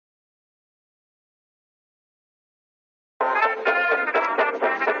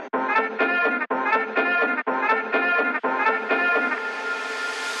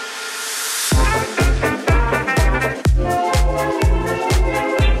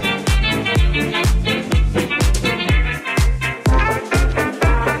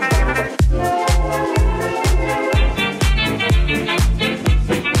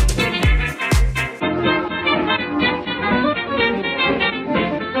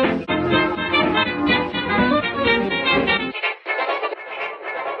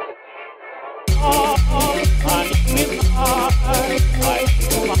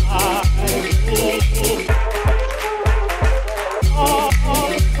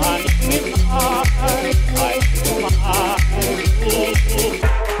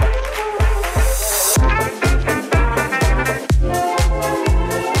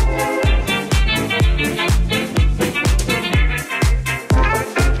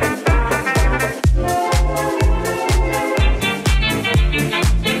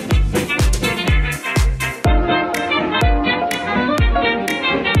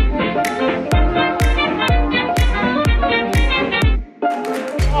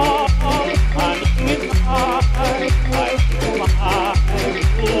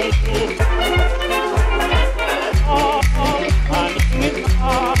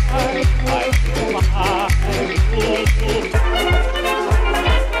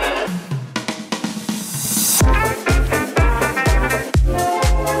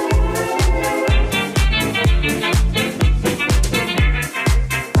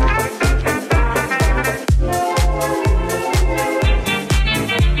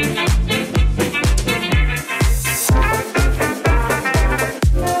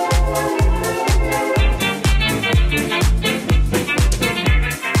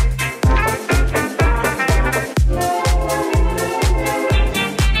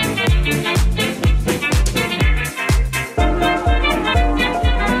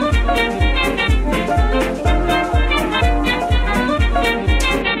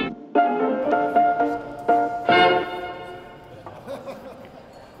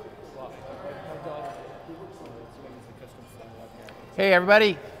Hey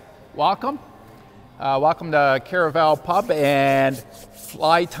everybody, welcome. Welcome to Caravel Pub and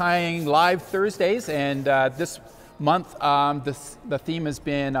Fly Tying Live Thursdays. And this month the theme has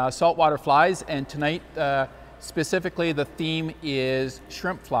been saltwater flies, and tonight specifically the theme is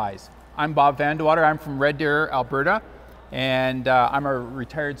shrimp flies. I'm Bob Vanderwater, I'm from Red Deer, Alberta, and I'm a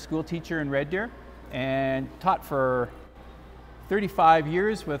retired school teacher in Red Deer and taught for 35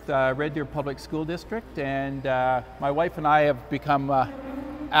 years with Red Deer Public School District, and my wife and I have become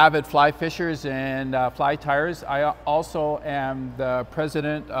avid fly fishers and fly tyers. I also am the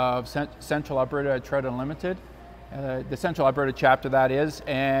president of Central Alberta Trout Unlimited, the Central Alberta chapter that is,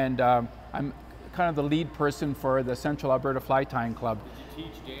 and I'm kind of the lead person for the Central Alberta Fly Tying Club. Did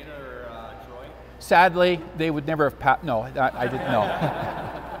you teach Dana or Troy? Sadly, they would never have no, I didn't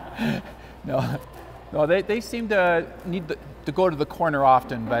know. No, they seem to need to go to the corner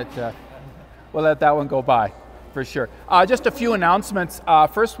often, but we'll let that one go by for sure. Just a few announcements.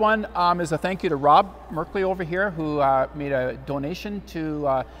 First one is a thank you to Rob Merkley over here, who made a donation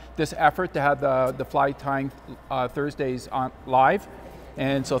to this effort to have the Fly Tying Thursdays on live.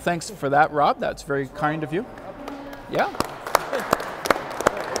 And so thanks for that, Rob. That's very kind of you. Yeah.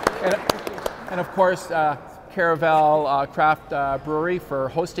 And of course, Caravel Craft Brewery for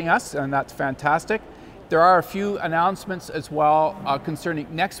hosting us, and that's fantastic. There are a few announcements as well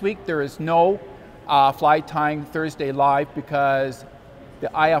concerning next week. There is no Fly Tying Thursday live because the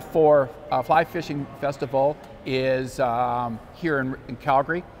IF4 Fly Fishing Festival is here in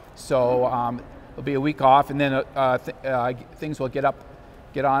Calgary. So it'll be a week off, and then things will get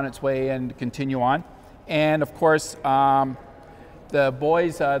on its way and continue on. And of course, the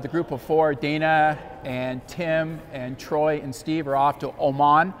boys, the group of four, Dana and Tim and Troy and Steve, are off to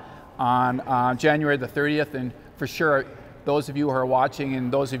Oman on January the 30th, and for sure those of you who are watching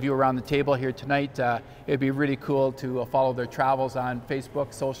and those of you around the table here tonight, it'd be really cool to follow their travels on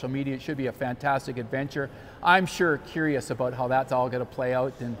Facebook, social media. It should be a fantastic adventure. I'm sure curious about how that's all going to play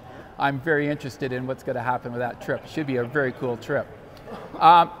out, and I'm very interested in what's going to happen with that trip. It should be a very cool trip.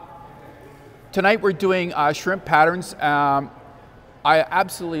 Tonight we're doing shrimp patterns. I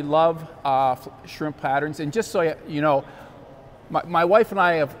absolutely love shrimp patterns, and just so you know, my wife and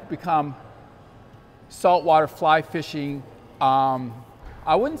I have become saltwater fly fishing,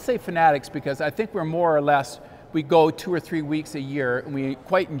 I wouldn't say fanatics, because I think we're more or less, we go 2 or 3 weeks a year and we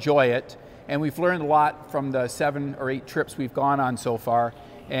quite enjoy it, and we've learned a lot from the 7 or 8 trips we've gone on so far,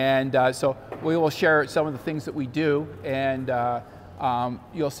 and so we will share some of the things that we do, and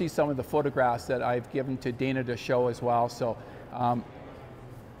you'll see some of the photographs that I've given to Dana to show as well. So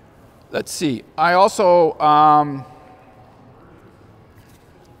let's see, I also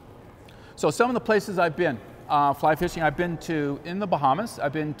so some of the places I've been fly fishing, I've been to in the Bahamas,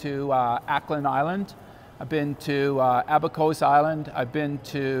 I've been to Ackland Island, I've been to Abacos Island, I've been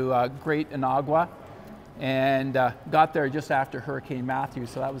to Great Inagua, and got there just after Hurricane Matthew,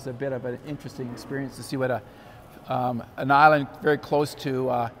 so that was a bit of an interesting experience to see what an island very close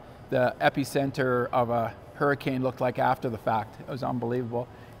to the epicenter of a hurricane looked like after the fact. It was unbelievable.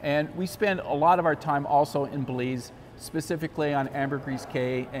 And we spend a lot of our time also in Belize, specifically on Ambergris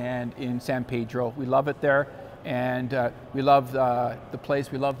Cay and in San Pedro. We love it there, and we love the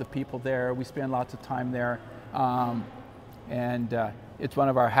place, we love the people there, we spend lots of time there, and it's one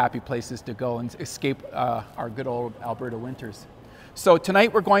of our happy places to go and escape our good old Alberta winters. So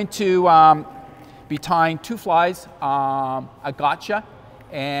tonight we're going to be tying 2 flies, a gotcha,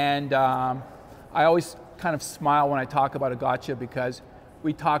 and I always kind of smile when I talk about a gotcha, because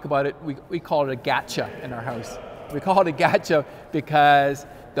we talk about it, we call it a gatcha in our house. We call it a gatcha because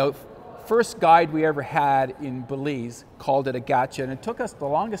the first guide we ever had in Belize called it a gatcha, and it took us the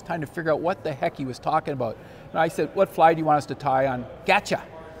longest time to figure out what the heck he was talking about. And I said, what fly do you want us to tie on? Gatcha.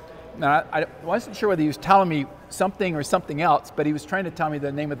 Now, I wasn't sure whether he was telling me something or something else, but he was trying to tell me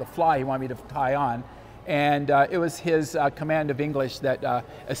the name of the fly he wanted me to tie on. And it was his command of English that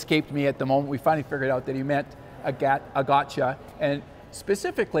escaped me at the moment. We finally figured out that he meant a gotcha, and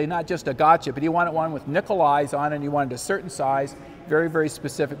specifically not just a gotcha, but he wanted one with nickel eyes on it, and he wanted a certain size, very, very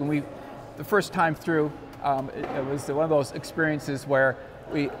specific. And the first time through, it was one of those experiences where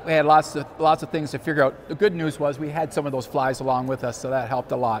we had lots of things to figure out. The good news was we had some of those flies along with us, so that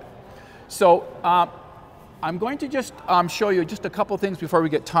helped a lot. So I'm going to just show you just a couple of things before we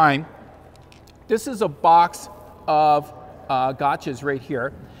get time. This is a box of gotchas right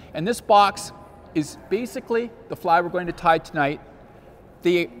here, and this box is basically the fly we're going to tie tonight.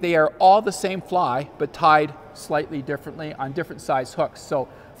 They are all the same fly, but tied slightly differently on different size hooks. So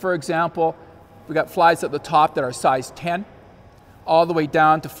for example, we got flies at the top that are size 10, all the way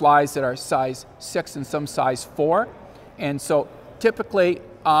down to flies that are size 6 and some size 4. And so typically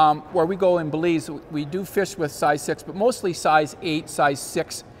where we go in Belize, we do fish with size 6, but mostly size 8, size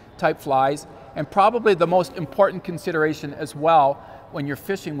 6 type flies. And probably the most important consideration as well when you're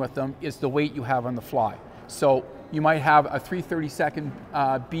fishing with them is the weight you have on the fly. So you might have a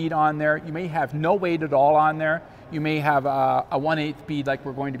 3/32 bead on there. You may have no weight at all on there. You may have a 1/8 bead like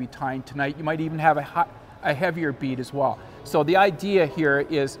we're going to be tying tonight. You might even have a heavier bead as well. So the idea here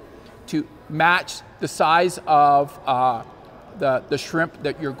is to match the size of the shrimp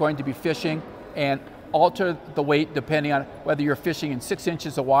that you're going to be fishing and alter the weight depending on whether you're fishing in 6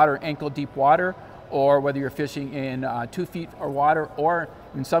 inches of water, ankle deep water, or whether you're fishing in 2 feet of water, or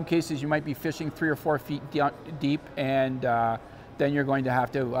in some cases you might be fishing 3 or 4 feet deep, and then you're going to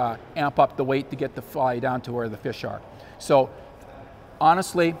have to amp up the weight to get the fly down to where the fish are. So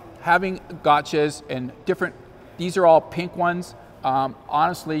honestly, having gotchas and different, these are all pink ones.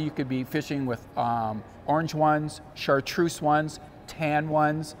 Honestly, you could be fishing with orange ones, chartreuse ones, tan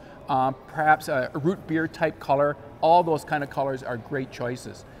ones, perhaps a root beer type color. All those kind of colors are great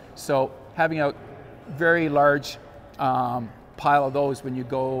choices. So having a very large pile of those when you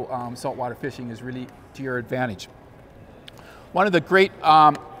go saltwater fishing is really to your advantage. One of the great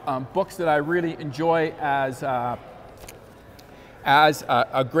books that I really enjoy as a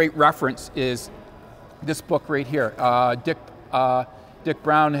great reference is this book right here. Dick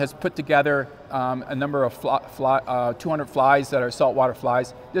Brown has put together a number of 200 flies that are saltwater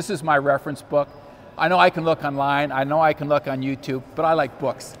flies. This is my reference book. I know I can look online, I know I can look on YouTube, but I like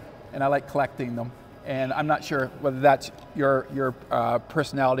books and I like collecting them. And I'm not sure whether that's your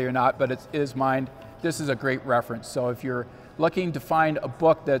personality or not, but it is mine. This is a great reference. So if you're looking to find a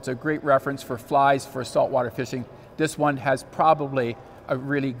book that's a great reference for flies for saltwater fishing, this one has probably a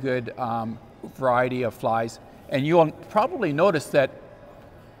really good variety of flies. And you'll probably notice that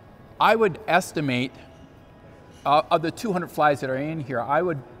I would estimate of the 200 flies that are in here, I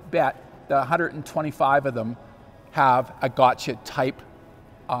would bet that 125 of them have a gotcha type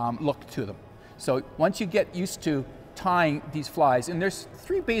look to them. So once you get used to tying these flies, and there's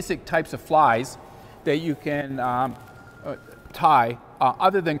 3 basic types of flies that you can tie,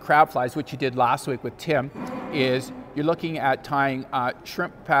 other than crab flies, which you did last week with Tim, is you're looking at tying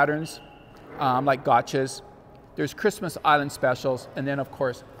shrimp patterns like gotchas. There's Christmas Island specials, and then of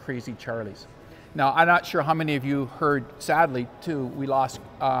course Crazy Charlies. Now I'm not sure how many of you heard, sadly too, we lost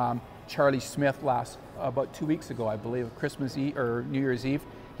Charlie Smith about 2 weeks ago, I believe, Christmas Eve or New Year's Eve.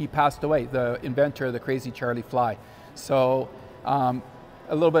 He passed away, the inventor of the Crazy Charlie fly. So a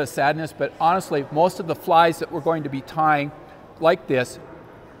little bit of sadness, but honestly, most of the flies that we're going to be tying like this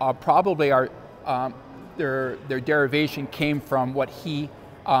probably are, their derivation came from what he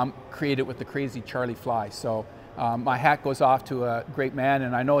created with the Crazy Charlie fly. So my hat goes off to a great man,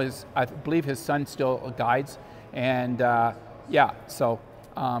 and I believe his son still guides. And yeah, so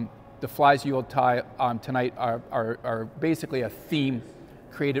the flies you will tie tonight are basically a theme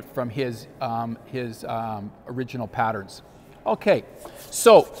created from his original patterns. Okay,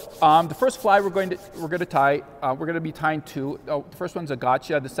 so the first fly we're going to tie, we're going to be tying 2. The first one's a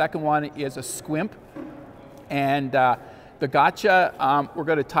gotcha. The second one is a squimp, and the gotcha we're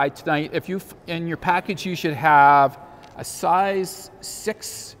going to tie tonight. If you in your package, you should have a size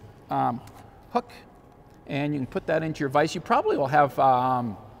 6 hook, and you can put that into your vise. You probably will have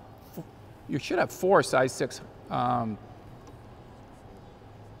you should have 4 size 6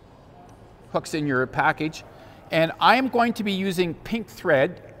 hooks in your package. And I'm going to be using pink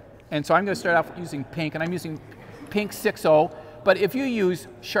thread, and so I'm going to start off using pink, and I'm using pink 6.0, but if you use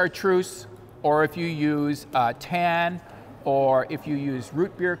chartreuse, or if you use tan, or if you use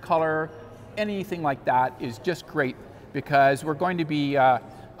root beer color, anything like that is just great, because we're going to be,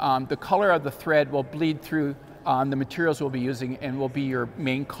 the color of the thread will bleed through the materials we'll be using and will be your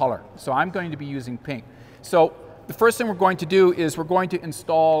main color. So I'm going to be using pink. So the first thing we're going to do is we're going to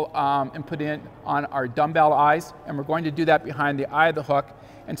install and put in on our dumbbell eyes, and we're going to do that behind the eye of the hook.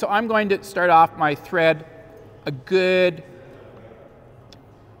 And so I'm going to start off my thread a good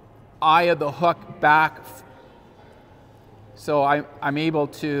eye of the hook back, so I'm able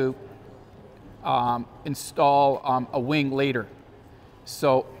to install a wing later.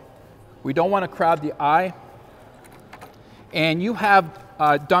 So we don't want to crowd the eye. And you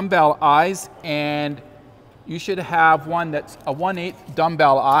have dumbbell eyes, and you should have one that's a 1/8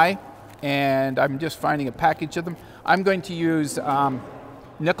 dumbbell eye, and I'm just finding a package of them. I'm going to use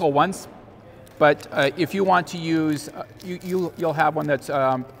nickel ones, but if you want to use, you'll have one that's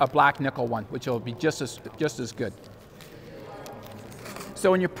a black nickel one, which will be just as good.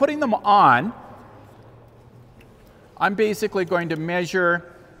 So when you're putting them on, I'm basically going to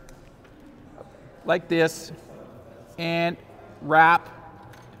measure like this and wrap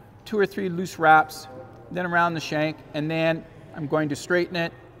 2 or 3 loose wraps, then around the shank, and then I'm going to straighten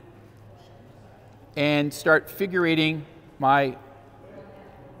it and start figure eighting my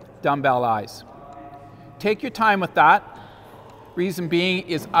dumbbell eyes. Take your time with that. Reason being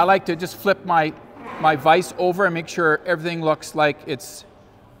is I like to just flip my vise over and make sure everything looks like it's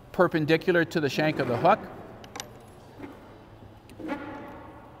perpendicular to the shank of the hook.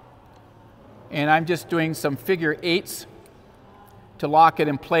 And I'm just doing some figure 8s to lock it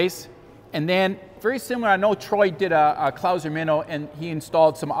in place. And then, very similar, I know Troy did a Clouser minnow and he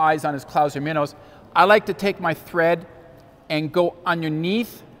installed some eyes on his Clouser minnows. I like to take my thread and go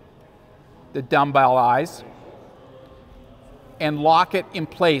underneath the dumbbell eyes and lock it in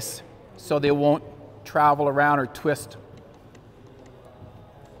place so they won't travel around or twist.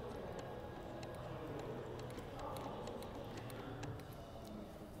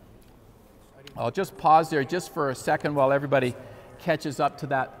 I'll just pause there just for a second while everybody catches up to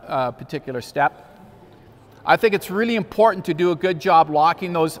that particular step. I think it's really important to do a good job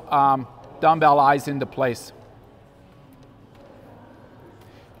locking those dumbbell eyes into place.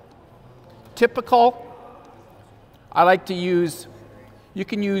 Typical, I like to use, you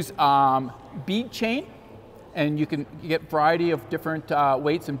can use bead chain, and you can get a variety of different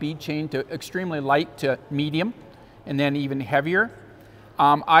weights and bead chain, to extremely light to medium, and then even heavier.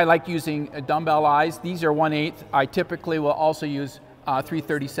 I like using dumbbell eyes. These are 1/8. I typically will also use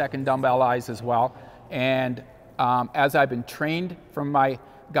 3/32 dumbbell eyes as well. And as I've been trained from my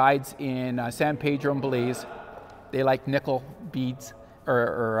guides in San Pedro and Belize, they like nickel beads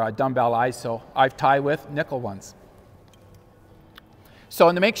or dumbbell eyes, so I've tied with nickel ones.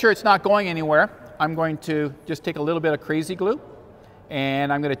 So to make sure it's not going anywhere, I'm going to just take a little bit of crazy glue,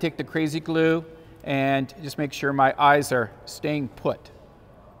 and I'm going to take the crazy glue and just make sure my eyes are staying put.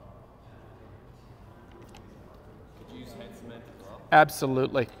 Could you use head cement as well?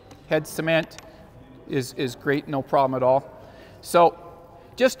 Absolutely. Head cement is great, no problem at all. So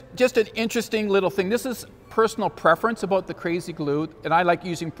just an interesting little thing. This is personal preference about the crazy glue, and I like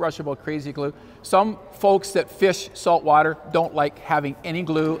using brushable crazy glue. Some folks that fish saltwater don't like having any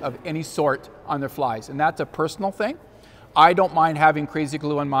glue of any sort on their flies, and that's a personal thing. I don't mind having crazy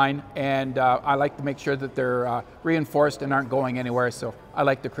glue on mine, and I like to make sure that they're reinforced and aren't going anywhere, so I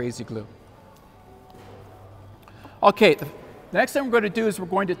like the crazy glue. Okay, the next thing we're going to do is we're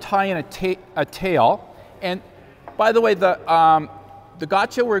going to tie in a tail, and by the way, the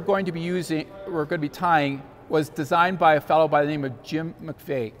gotcha we're going to be tying was designed by a fellow by the name of Jim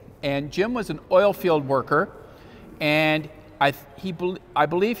McVeigh. And Jim was an oil field worker, and I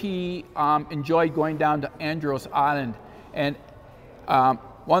believe he enjoyed going down to Andros Island. And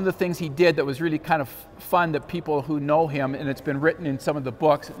one of the things he did that was really kind of fun, that people who know him, and it's been written in some of the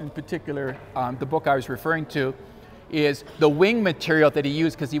books, in particular the book I was referring to, is the wing material that he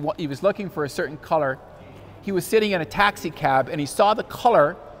used, because he was looking for a certain color. He was sitting in a taxi cab and he saw the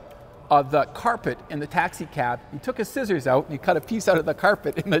color of the carpet in the taxi cab. He took his scissors out and he cut a piece out of the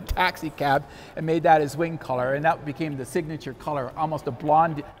carpet in the taxi cab and made that his wing color, and that became the signature color, almost a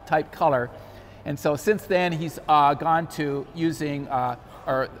blonde type color. And so since then he's gone to using,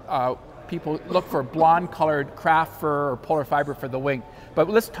 people look for blonde colored craft fur or polar fiber for the wing. But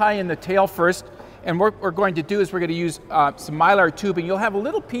let's tie in the tail first, and what we're going to do is we're going to use some mylar tubing. You'll have a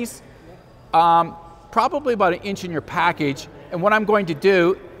little piece probably about 1 inch in your package, and what I'm going to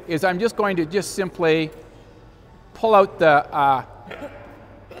do is I'm just going to simply pull out the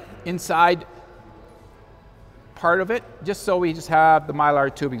inside part of it, just so we just have the mylar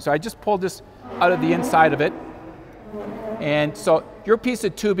tubing. So I just pulled this out of the inside of it, and so your piece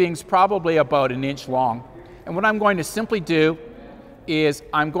of tubing is probably about 1 inch long. And what I'm going to simply do is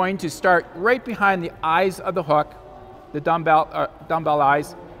I'm going to start right behind the eyes of the hook, the dumbbell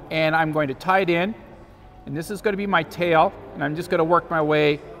eyes, and I'm going to tie it in. And this is going to be my tail, and I'm just going to work my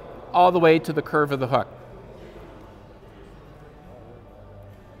way all the way to the curve of the hook.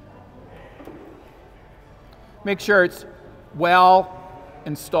 Make sure it's well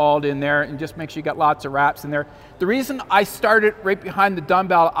installed in there, and just make sure you got lots of wraps in there. The reason I started right behind the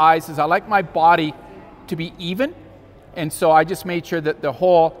dumbbell eyes is I like my body to be even, and so I just made sure that the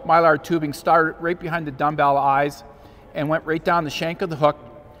whole mylar tubing started right behind the dumbbell eyes and went right down the shank of the hook.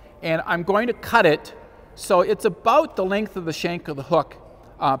 And I'm going to cut it so it's about the length of the shank of the hook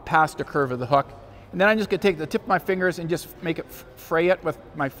past the curve of the hook. And then I'm just going to take the tip of my fingers and just make it fray it with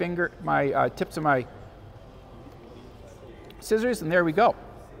my tips of my scissors, and there we go.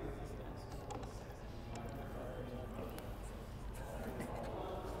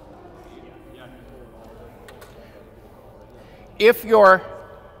 if your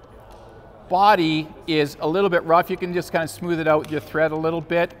body is a little bit rough, you can just kind of smooth it out with your thread a little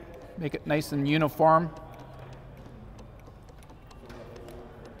bit, make it nice and uniform.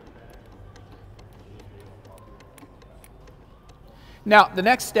 Now, the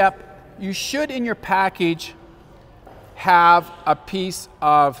next step, you should in your package have a piece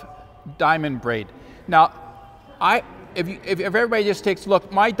of diamond braid. Now, if everybody just takes a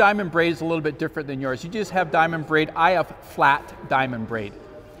look, my diamond braid is a little bit different than yours. You just have diamond braid, I have flat diamond braid.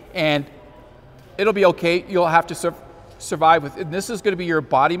 And it'll be okay, you'll have to survive with it. And this is going to be your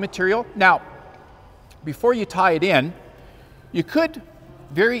body material. Now, before you tie it in, you could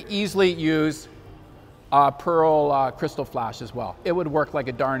very easily use pearl crystal flash as well. It would work like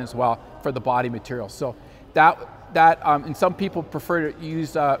a darn as well for the body material. So and some people prefer to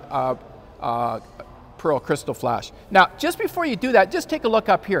use pearl crystal flash. Now, just before you do that, just take a look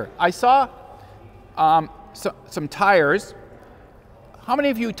up here. I saw some tires. How many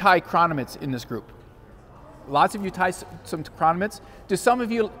of you tie chronomets in this group? Lots of you tie some chronomets. Do some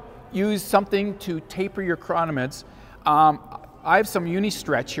of you use something to taper your chronomets? I have some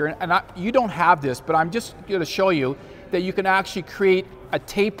uni-stretch here, and you don't have this, but I'm just going to show you that you can actually create a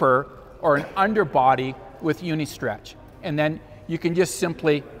taper or an underbody with uni-stretch. And then you can just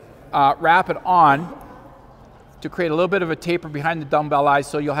simply wrap it on to create a little bit of a taper behind the dumbbell eye,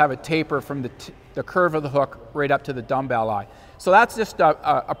 so you'll have a taper from the curve of the hook right up to the dumbbell eye. So that's just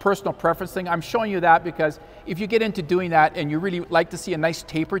a personal preference thing. I'm showing you that because if you get into doing that and you really like to see a nice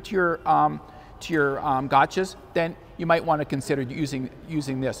taper to your gotchas, then you might want to consider using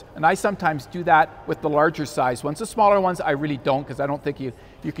this. And I sometimes do that with the larger size ones. The smaller ones I really don't, because I don't think you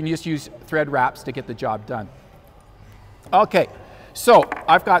can just use thread wraps to get the job done. Okay, so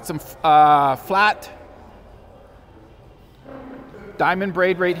I've got some flat diamond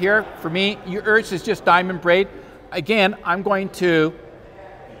braid right here. For me, yours is just diamond braid. Again, I'm going to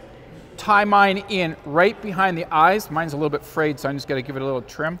tie mine in right behind the eyes. Mine's a little bit frayed, so I'm just going to give it a little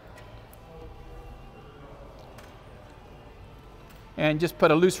trim. And just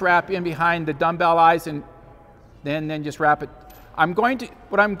put a loose wrap in behind the dumbbell eyes, and then just wrap it.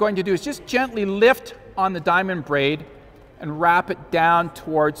 What I'm going to do is just gently lift on the diamond braid and wrap it down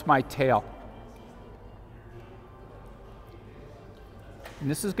towards my tail. And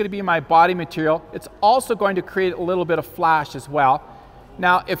this is going to be my body material. It's also going to create a little bit of flash as well.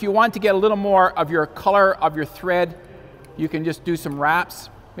 Now, if you want to get a little more of your color of your thread, you can just do some wraps.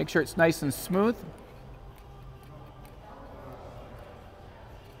 Make sure it's nice and smooth.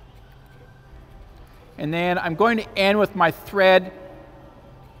 And then I'm going to end with my thread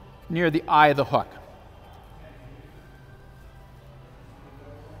near the eye of the hook.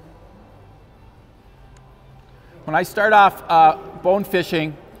 When I start off bone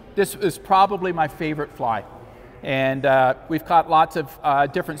fishing, this is probably my favorite fly. And we've caught lots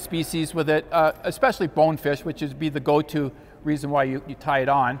of different species with it, especially bonefish, which would be the go-to reason why you tie it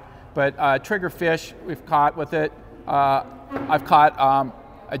on. But triggerfish we've caught with it. I've caught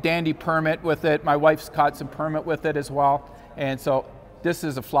a dandy permit with it. My wife's caught some permit with it as well. And so this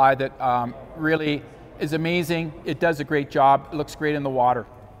is a fly that really is amazing. It does a great job. It looks great in the water.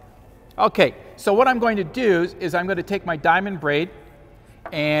 Okay, so what I'm going to do is I'm going to take my diamond braid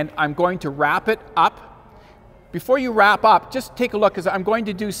and I'm going to wrap it up. Before you wrap up, just take a look, because I'm going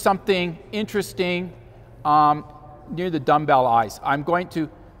to do something interesting near the dumbbell eyes. I'm going to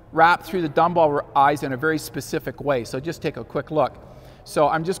wrap through the dumbbell eyes in a very specific way. So just take a quick look. So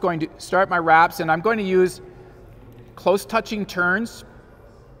I'm just going to start my wraps, and I'm going to use close touching turns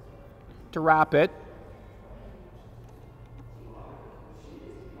to wrap it.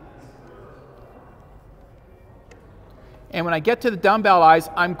 And when I get to the dumbbell eyes,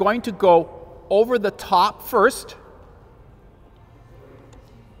 I'm going to go over the top first.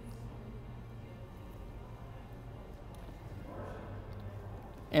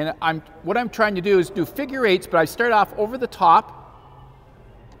 And what I'm trying to do is do figure eights, but I start off over the top.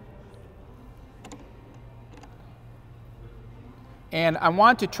 And I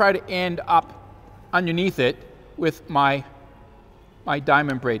want to try to end up underneath it with my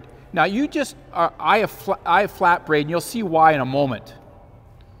diamond braid. Now you just, I have flat braid, and you'll see why in a moment.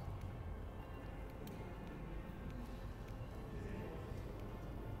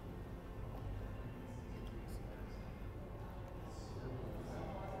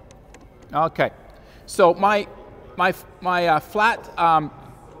 Okay, so my flat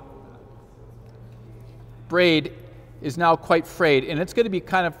braid is now quite frayed, and it's going to be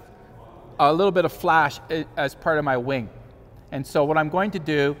kind of a little bit of flash as part of my wing. And so what I'm going to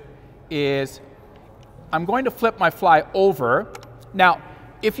do is I'm going to flip my fly over. Now,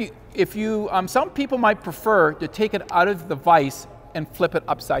 some people might prefer to take it out of the vise and flip it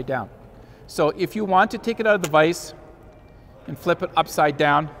upside down. So if you want to take it out of the vise and flip it upside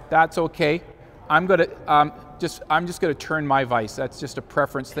down, that's okay. I'm just gonna turn my vise. That's just a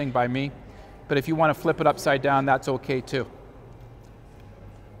preference thing by me. But if you want to flip it upside down, that's okay too.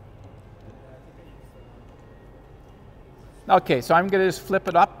 Okay, so I'm gonna just flip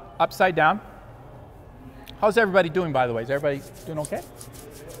it upside down. How's everybody doing, by the way? Is everybody doing okay?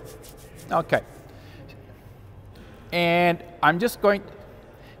 Okay. And I'm just going,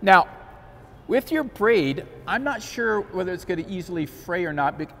 now, with your braid, I'm not sure whether it's going to easily fray or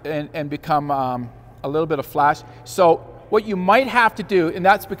not and become a little bit of flash. So what you might have to do, and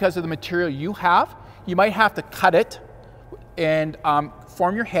that's because of the material you have, you might have to cut it and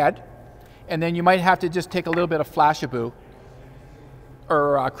form your head, and then you might have to just take a little bit of Flashaboo,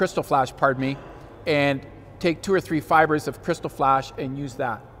 or Crystal Flash, pardon me, and take 2 or 3 fibers of Crystal Flash and use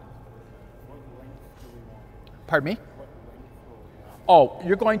that. Pardon me? Oh,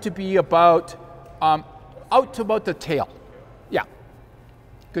 you're going to be about, out to about the tail. Yeah,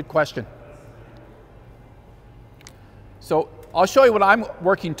 good question. So I'll show you what I'm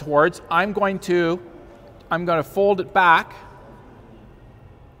working towards. I'm going to fold it back.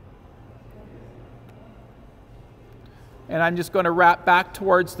 And I'm just going to wrap back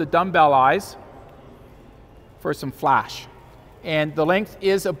towards the dumbbell eyes for some flash. And the length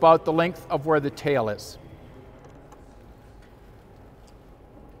is about the length of where the tail is.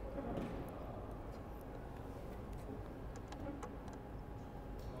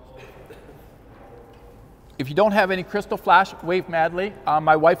 If you don't have any Crystal Flash, wave madly.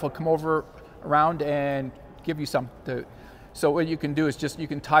 My wife will come over around and give you some. So what you can do is just, you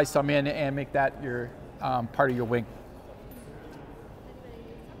can tie some in and make that your part of your wing.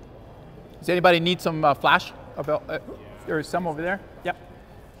 Does anybody need some flash? There's some over there. Yep.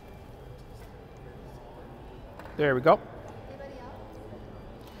 There we go.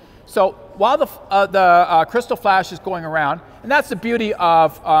 So while the Crystal Flash is going around, and that's the beauty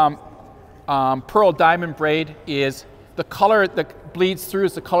of pearl diamond braid, is the color that bleeds through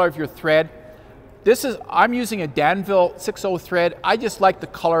is the color of your thread. I'm using a Danville 60 thread. I just like the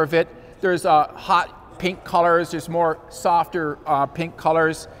color of it. There's hot pink colors. There's more softer pink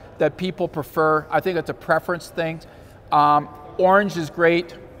colors that people prefer. I think it's a preference thing. Orange is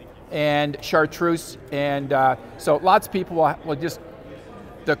great, and chartreuse, and so lots of people will just,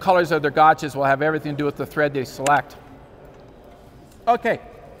 the colors of their gotchas will have everything to do with the thread they select. Okay,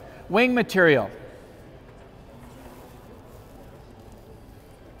 wing material.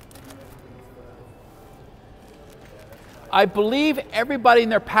 I believe everybody in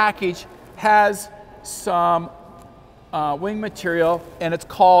their package has some wing material, and it's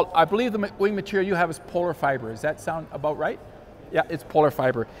called, I believe the wing material you have is polar fiber. Does that sound about right? Yeah, it's polar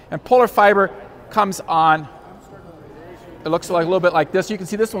fiber. And polar fiber comes on, it looks like a little bit like this. You can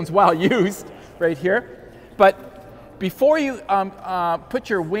see this one's well used right here. But before you put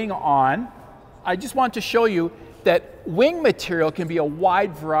your wing on, I just want to show you that wing material can be a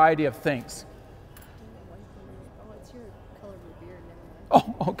wide variety of things.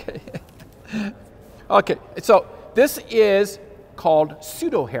 Oh, okay. Okay, so this is called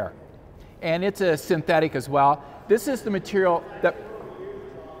pseudo hair, and it's a synthetic as well. This is the material that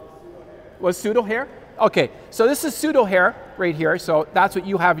was pseudo hair. Okay, so this is pseudo hair right here. So that's what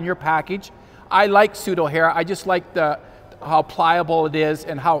you have in your package. I like pseudo hair. I just like how pliable it is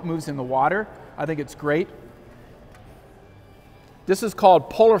and how it moves in the water. I think it's great. This is called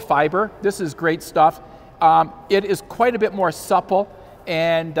polar fiber. This is great stuff. It is quite a bit more supple,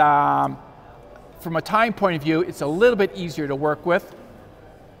 and from a time point of view, it's a little bit easier to work with.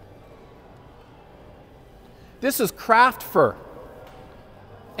 This is craft fur,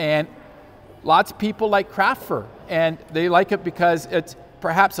 and lots of people like craft fur, and they like it because it's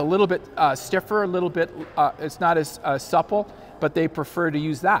perhaps a little bit stiffer, a little bit, it's not as supple, but they prefer to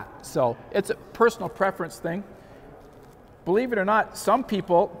use that. So it's a personal preference thing. Believe it or not, some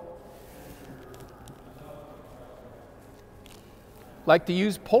people like to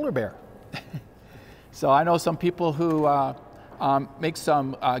use polar bear. So I know some people who make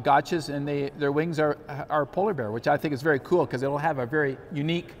some gotchas, and their wings are polar bear, which I think is very cool because it'll have a very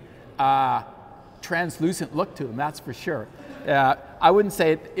unique translucent look to them, that's for sure. I wouldn't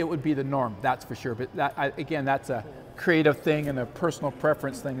say it would be the norm, that's for sure, but again, that's a creative thing and a personal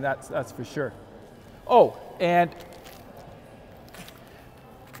preference thing, that's for sure. Oh, and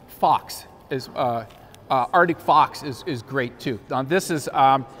fox is, Arctic fox is great too. This is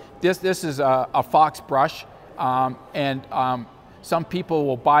a fox brush, and some people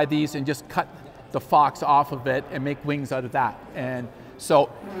will buy these and just cut the fox off of it and make wings out of that. And So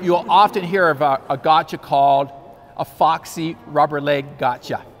you'll often hear of a gotcha called a foxy rubber leg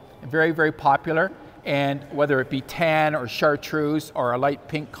gotcha. Very, very popular, and whether it be tan or chartreuse or a light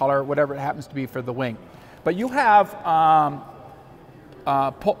pink color, whatever it happens to be for the wing. But you have,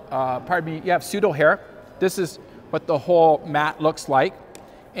 you have pseudo hair. This is what the whole mat looks like.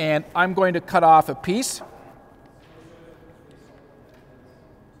 And I'm going to cut off a piece.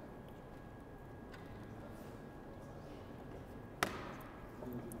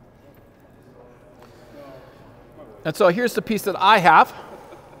 And so here's the piece that I have.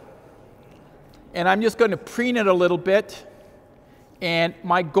 And I'm just going to preen it a little bit. And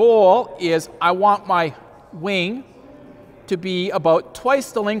my goal is I want my wing to be about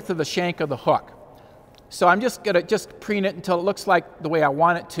twice the length of the shank of the hook. So I'm just going to preen it until it looks like the way I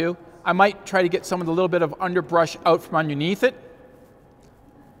want it to. I might try to get some of the little bit of underbrush out from underneath it,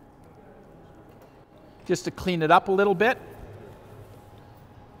 just to clean it up a little bit.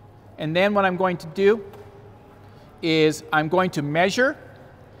 And then what I'm going to do is I'm going to measure,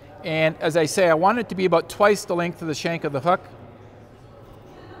 and as I say, I want it to be about twice the length of the shank of the hook.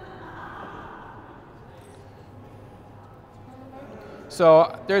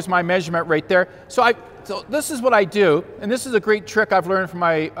 So there's my measurement right there. So this is what I do, and this is a great trick I've learned from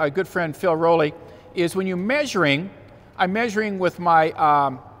my good friend Phil Rowley, is when you're measuring, I'm measuring with my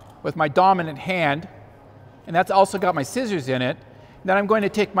dominant hand, and that's also got my scissors in it. Then I'm going to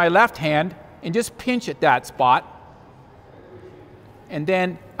take my left hand and just pinch at that spot. And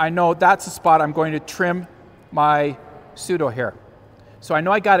then I know that's the spot I'm going to trim my pseudo hair. So I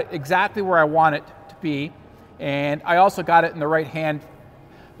know I got it exactly where I want it to be. And I also got it in the right hand,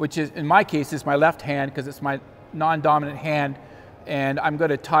 which is, in my case, is my left hand because it's my non-dominant hand. And I'm going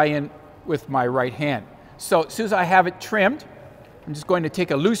to tie in with my right hand. So as soon as I have it trimmed, I'm just going to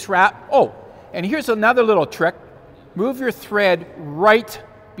take a loose wrap. Oh, and here's another little trick. Move your thread right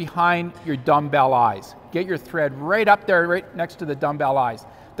behind your dumbbell eyes. Get your thread right up there, right next to the dumbbell eyes.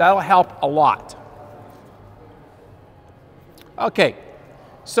 That'll help a lot. Okay,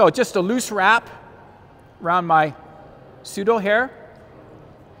 so just a loose wrap around my pseudo hair.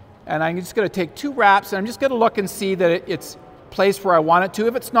 And I'm just going to take 2 wraps, and I'm just going to look and see that it's placed where I want it to.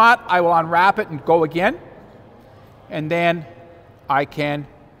 If it's not, I will unwrap it and go again. And then I can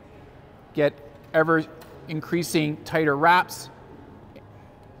get ever increasing tighter wraps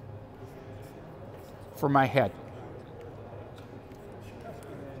for my head.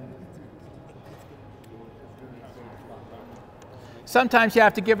 Sometimes you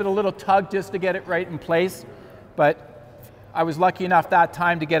have to give it a little tug just to get it right in place, but I was lucky enough that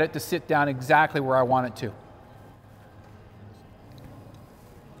time to get it to sit down exactly where I want it to.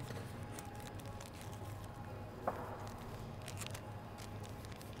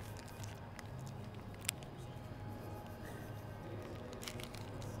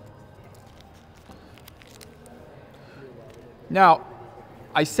 Now,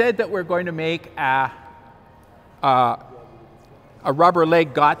 I said that we're going to make a rubber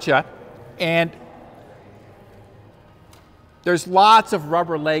leg gotcha, and there's lots of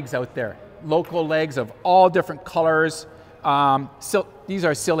rubber legs out there, local legs of all different colors. These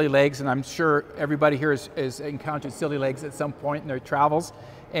are silly legs, and I'm sure everybody here has encountered silly legs at some point in their travels,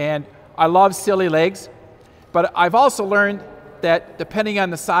 and I love silly legs, but I've also learned that depending on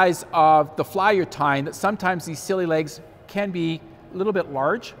the size of the fly you're tying, that sometimes these silly legs can be a little bit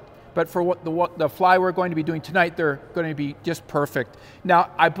large, but for what the fly we're going to be doing tonight, they're going to be just perfect.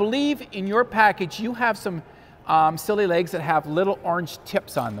 Now, I believe in your package you have some silly legs that have little orange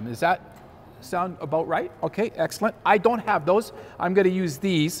tips on them. Does that sound about right? Okay, excellent. I don't have those. I'm going to use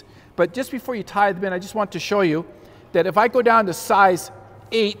these. But just before you tie them in, I just want to show you that if I go down to size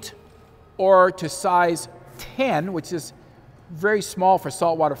 8 or to size 10, which is very small for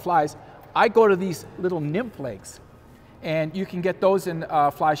saltwater flies, I go to these little nymph legs. And you can get those in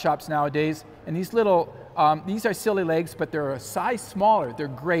fly shops nowadays. And these little, these are silly legs, but they're a size smaller. They're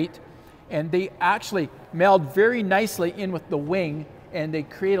great. And they actually meld very nicely in with the wing, and they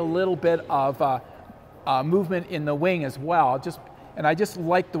create a little bit of movement in the wing as well. And I just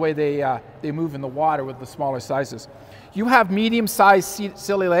like the way they move in the water with the smaller sizes. You have medium-sized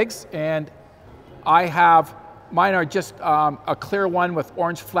silly legs, and I have, mine are just a clear one with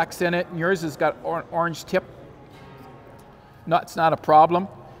orange flecks in it, and yours has got orange tip. No, it's not a problem.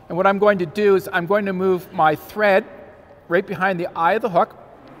 And what I'm going to do is I'm going to move my thread right behind the eye of the hook,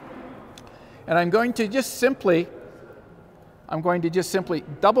 and I'm going to just simply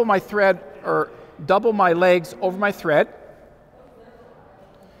double my thread, or double my legs over my thread,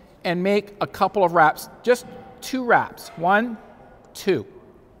 and make a couple of wraps, just 2 wraps, 1, 2.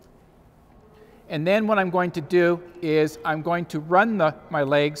 And then what I'm going to do is I'm going to run my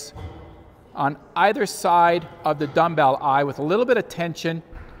legs on either side of the dumbbell eye with a little bit of tension,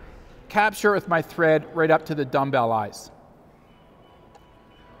 capture it with my thread right up to the dumbbell eyes.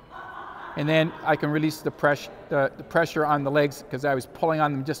 And then I can release the pressure on the legs because I was pulling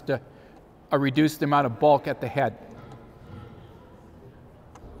on them just to reduce the amount of bulk at the head.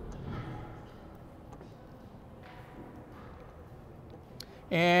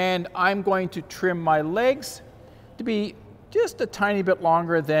 And I'm going to trim my legs to be just a tiny bit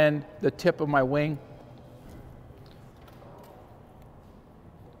longer than the tip of my wing.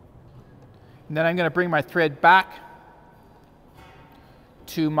 And then I'm going to bring my thread back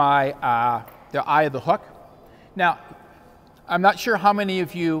to my the eye of the hook. Now, I'm not sure how many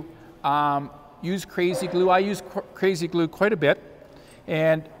of you use crazy glue. I use crazy glue quite a bit,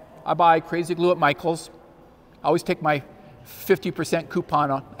 and I buy crazy glue at Michael's. I always take my 50% coupon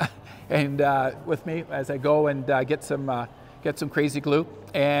on and with me as I go and get some crazy glue.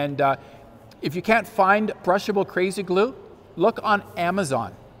 And if you can't find brushable crazy glue, look on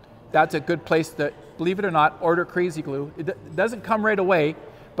Amazon. That's a good place to, believe it or not, order crazy glue. It doesn't come right away,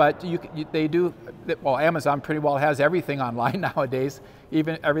 but they do. Well, Amazon pretty well has everything online nowadays,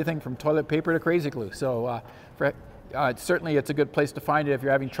 even everything from toilet paper to crazy glue. So certainly it's a good place to find it if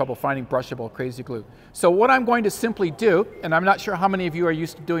you're having trouble finding brushable crazy glue. So what I'm going to simply do, and I'm not sure how many of you are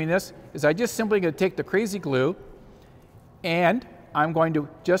used to doing this, is I just simply going to take the crazy glue and I'm going to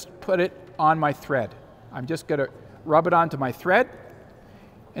just put it on my thread. I'm just going to rub it onto my thread,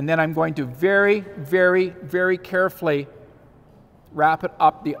 and then I'm going to very, very, very carefully wrap it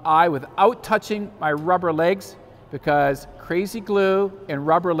up the eye without touching my rubber legs, because crazy glue and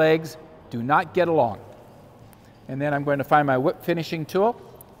rubber legs do not get along. And then I'm going to find my whip finishing tool,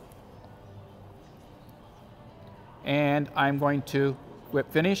 and I'm going to whip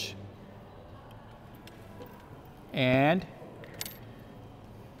finish and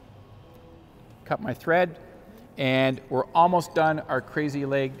cut my thread, and we're almost done our crazy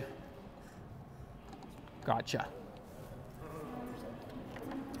leg gotcha.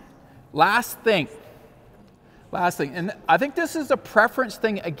 Last thing, and I think this is a preference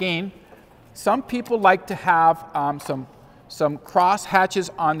thing again. Some people like to have some cross hatches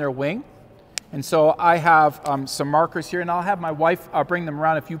on their wing, and so I have some markers here, and I'll have my wife bring them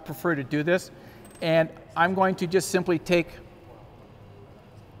around if you prefer to do this. And I'm going to just simply take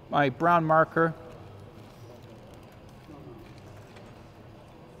my brown marker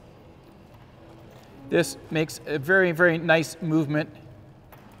This makes a very, very nice movement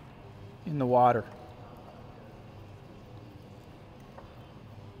in the water.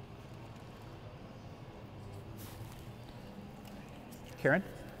 Karen,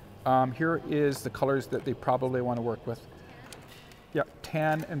 here is the colors that they probably want to work with. Yeah,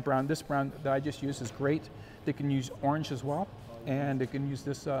 tan and brown. This brown that I just used is great. They can use orange as well, and they can use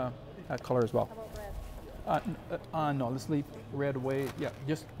this color as well. No, let's leave red away. Yeah,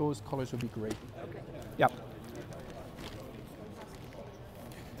 just those colors would be great. Okay. Yeah.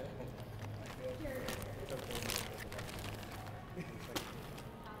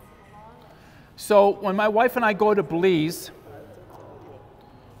 So when my wife and I go to Belize,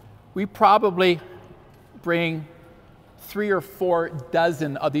 we probably bring 3 or 4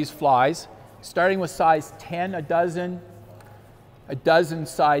 dozen of these flies, starting with size 10, a dozen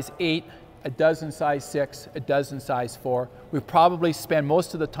size 8, a dozen size 6, a dozen size 4. We probably spend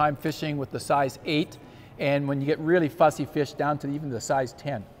most of the time fishing with the size 8, and when you get really fussy fish, down to even the size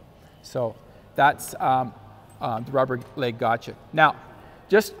 10. So that's the rubber leg gotcha. Now,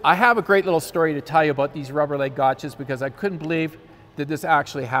 I have a great little story to tell you about these rubber leg gotchas, because I couldn't believe that this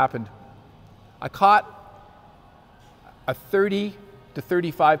actually happened. I caught a 30 to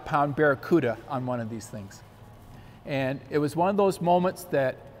 35 pound barracuda on one of these things. And it was one of those moments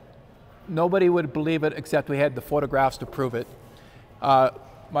that nobody would believe it except we had the photographs to prove it.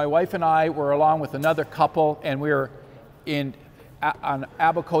 My wife and I were along with another couple, and we were on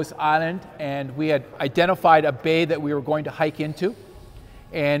Abacos Island, and we had identified a bay that we were going to hike into.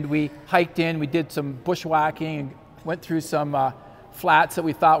 And we hiked in, we did some bushwhacking, and went through some flats that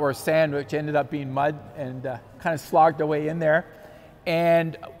we thought were sand, which ended up being mud, and kind of slogged our way in there.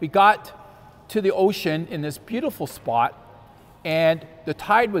 And we got to the ocean in this beautiful spot, and the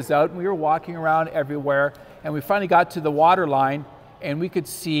tide was out, and we were walking around everywhere, and we finally got to the water line, and we could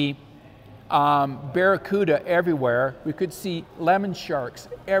see barracuda everywhere. We could see lemon sharks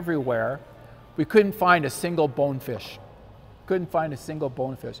everywhere. We couldn't find a single bonefish. Couldn't find a single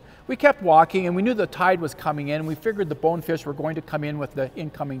bonefish. We kept walking, and we knew the tide was coming in, and we figured the bonefish were going to come in with the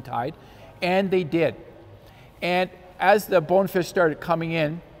incoming tide, and they did. And as the bonefish started coming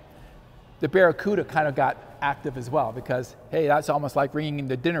in, the barracuda kind of got active as well, because hey, that's almost like ringing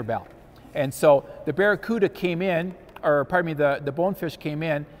the dinner bell. And so the barracuda came in, or pardon me, the bonefish came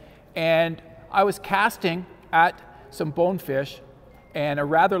in, and I was casting at some bonefish, and a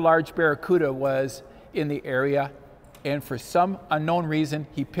rather large barracuda was in the area, and for some unknown reason,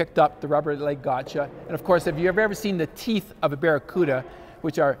 he picked up the rubber leg gotcha. And of course, if you've ever seen the teeth of a barracuda,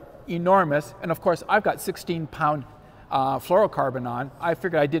 which are enormous, and of course, I've got 16-pound fluorocarbon on, I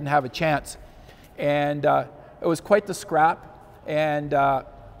figured I didn't have a chance. And it was quite the scrap, and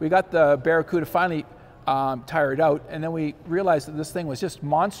we got the barracuda finally tired out, and then we realized that this thing was just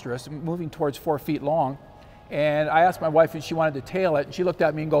monstrous, moving towards 4 feet long. And I asked my wife if she wanted to tail it, and she looked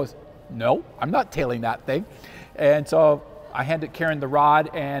at me and goes, "No, I'm not tailing that thing." And so I handed Karen the rod,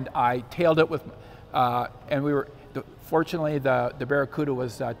 and I tailed it with, and we were, fortunately the barracuda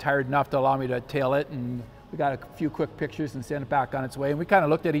was tired enough to allow me to tail it, and we got a few quick pictures and sent it back on its way. And we kind of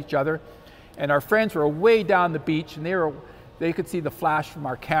looked at each other, and our friends were way down the beach, and they could see the flash from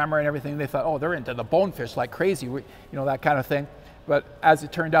our camera and everything. They thought, oh, they're into the bonefish like crazy, you know, that kind of thing. But as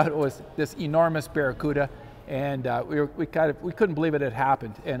it turned out, it was this enormous barracuda, and we couldn't believe it had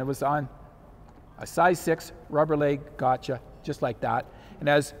happened. And it was on a size 6 rubber leg gotcha, just like that. And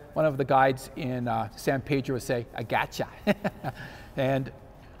as one of the guides in San Pedro would say, a gotcha. And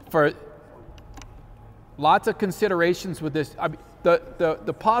for lots of considerations with this, I mean,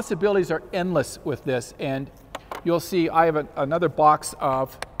 the possibilities are endless with this. And you'll see I have another box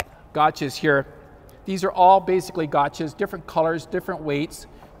of gotchas here. These are all basically gotchas, different colors, different weights,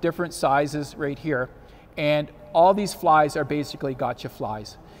 different sizes right here. And all these flies are basically gotcha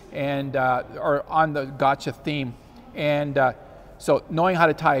flies, and are on the gotcha theme. And so knowing how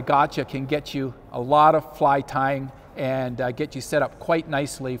to tie a gotcha can get you a lot of fly tying and get you set up quite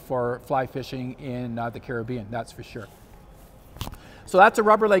nicely for fly fishing in the Caribbean, that's for sure. So that's a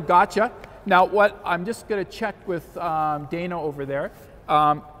rubber leg gotcha. Now what I'm just going to check with Dana over there.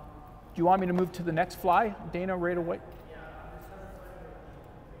 Do you want me to move to the next fly, Dana, right away?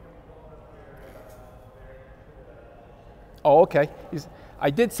 Oh, okay. I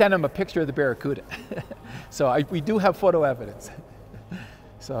did send him a picture of the barracuda. So we do have photo evidence.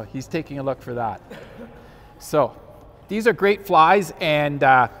 So he's taking a look for that. So these are great flies, and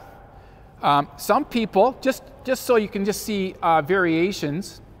some people, just so you can just see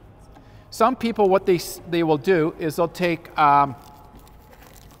variations, some people, what they will do is they'll take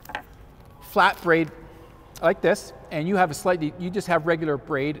flat braid like this, and you have you just have regular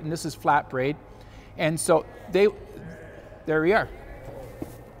braid, and this is flat braid. And so there we are.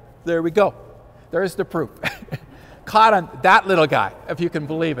 There we go. There's the proof. Caught on that little guy, if you can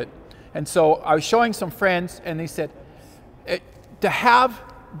believe it. And so I was showing some friends, and they said, to have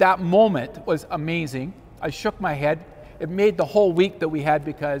that moment was amazing. I shook my head. It made the whole week that we had,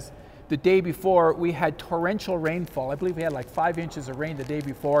 because the day before we had torrential rainfall. I believe we had like 5 inches of rain the day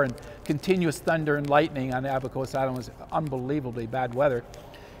before, and continuous thunder and lightning on the Abacosa Island. Was unbelievably bad weather.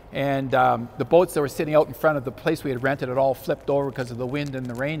 And the boats that were sitting out in front of the place we had rented had all flipped over because of the wind and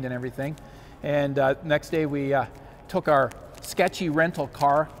the rain and everything. And next day we took our sketchy rental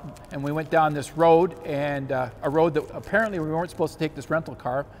car, and we went down this road, and a road that apparently we weren't supposed to take this rental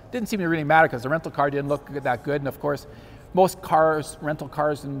car. Didn't seem to really matter because the rental car didn't look that good. And of course, most rental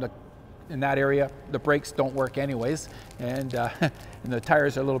cars in that area, the brakes don't work anyways, and the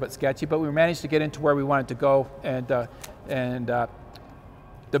tires are a little bit sketchy. But we managed to get into where we wanted to go, and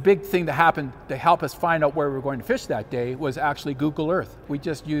the big thing that happened to help us find out where we were going to fish that day was actually Google Earth. We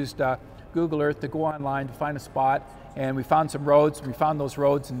just used Google Earth to go online to find a spot, and we found some roads. We found those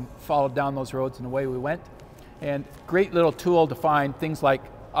roads and followed down those roads, and away we went. And great little tool to find things like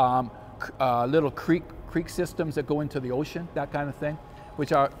little creek systems that go into the ocean, that kind of thing,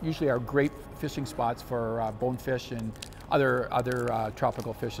 which are usually great fishing spots for bonefish and other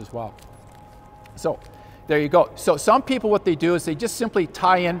tropical fish as well. So there you go. So some people, what they do is they just simply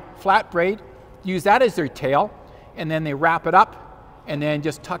tie in flat braid, use that as their tail, and then they wrap it up, and then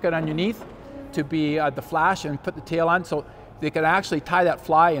just tuck it underneath to be the flash, and put the tail on. So they can actually tie that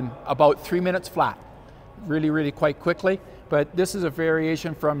fly in about 3 minutes flat, really quite quickly. But this is a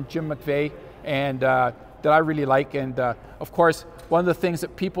variation from Jim McVeigh, and that I really like. And of course, one of the things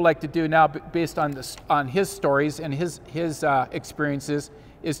that people like to do now, based on his stories and his experiences,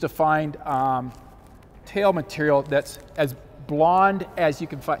 is to find tail material that's as blonde as you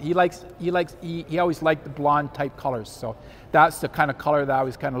can find. He always liked the blonde type colors, so that's the kind of color that I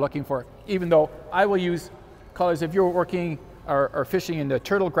was kind of looking for. Even though I will use colors, if you're working or fishing in the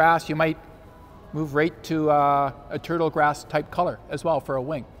turtle grass, you might move right to a turtle grass type color as well for a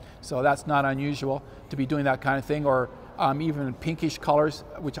wing. So that's not unusual to be doing that kind of thing. Or even pinkish colors,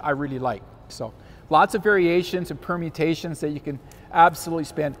 which I really like. So lots of variations and permutations that you can absolutely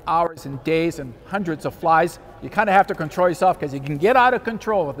spend hours and days and hundreds of flies. You kind of have to control yourself because you can get out of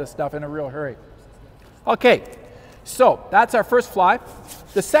control with this stuff in a real hurry. Okay, so that's our first fly.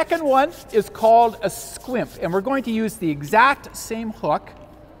 The second one is called a Squimp, and we're going to use the exact same hook,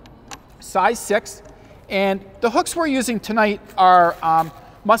 size 6, and the hooks we're using tonight are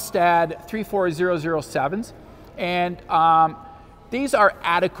Mustad 34007s, and these are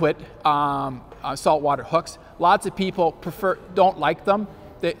adequate saltwater hooks. Lots of people don't like them.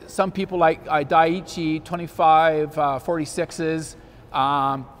 Some people like Daiichi 2546s,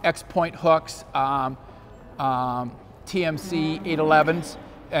 X-Point hooks, TMC 811s,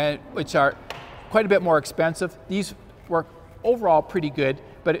 which are quite a bit more expensive. These work overall pretty good,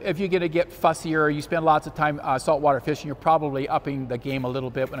 but if you're going to get fussier, you spend lots of time saltwater fishing, you're probably upping the game a little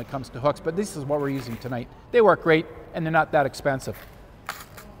bit when it comes to hooks, but this is what we're using tonight. They work great, and they're not that expensive.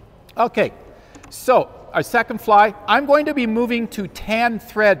 Okay, so our second fly, I'm going to be moving to tan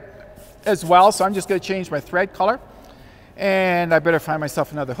thread as well, so I'm just going to change my thread color, and I better find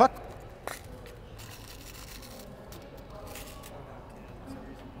myself another hook.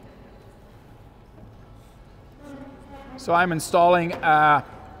 So I'm installing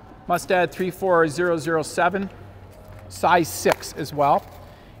Mustad 34007, size 6 as well.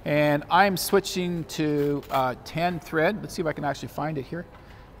 And I'm switching to tan thread. Let's see if I can actually find it here.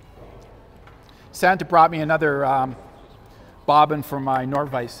 Santa brought me another bobbin for my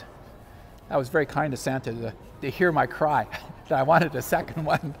Norvise. That was very kind of Santa to hear my cry that I wanted a second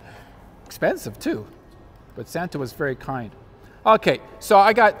one. Expensive too, but Santa was very kind. Okay, so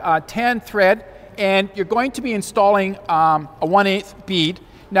I got tan thread, and you're going to be installing a 1/8 bead.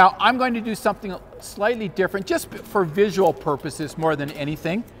 Now I'm going to do something slightly different, just for visual purposes more than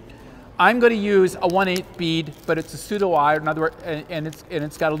anything. I'm going to use a 1/8 bead, but it's a pseudo eye, in other words, and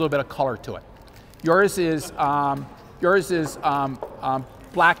it's got a little bit of color to it. Yours is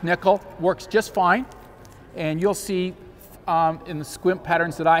black nickel, works just fine, and you'll see in the Squimp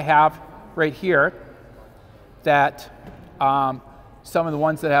patterns that I have right here that some of the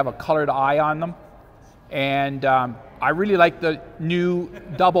ones that have a colored eye on them. And I really like the new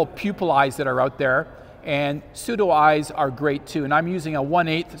double pupil eyes that are out there, and pseudo eyes are great too. And I'm using a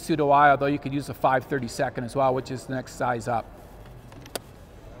 1/8 pseudo eye, although you could use a 5/32 as well, which is the next size up.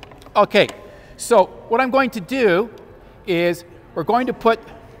 Okay, so what I'm going to do is we're going to put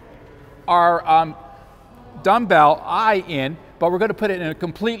our dumbbell eye in, but we're going to put it in a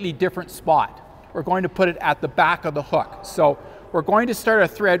completely different spot. We're going to put it at the back of the hook. So we're going to start a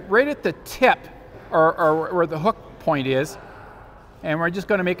thread right at the tip, or where the hook point is, and we're just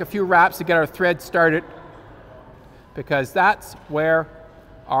going to make a few wraps to get our thread started, because that's where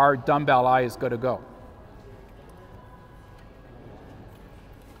our dumbbell eye is going to go.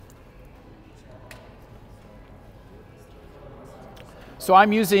 So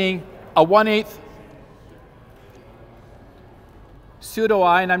I'm using a 1/8 pseudo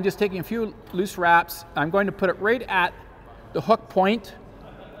eye, and I'm just taking a few loose wraps. I'm going to put it right at the hook point,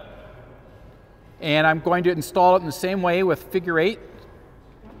 and I'm going to install it in the same way with figure 8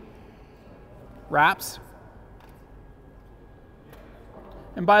 wraps.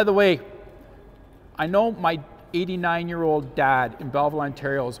 And by the way, I know my 89-year-old dad in Belleville,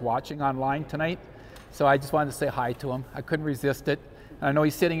 Ontario is watching online tonight, so I just wanted to say hi to him. I couldn't resist it. I know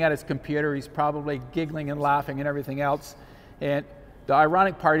he's sitting at his computer, he's probably giggling and laughing and everything else. And the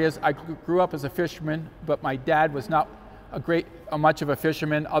ironic part is I grew up as a fisherman, but my dad was not much of a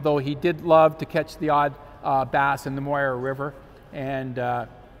fisherman, although he did love to catch the odd bass in the Moira River. And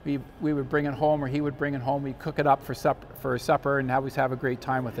we would bring it home, or he would bring it home. We'd cook it up for supper and always have a great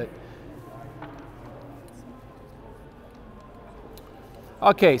time with it.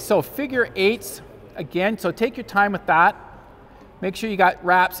 Okay, so figure 8s again, so take your time with that. Make sure you got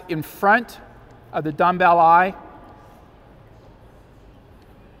wraps in front of the dumbbell eye.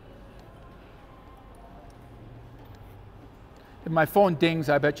 If my phone dings,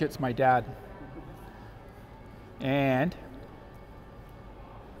 I bet you it's my dad. And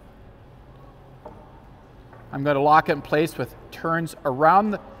I'm going to lock it in place with turns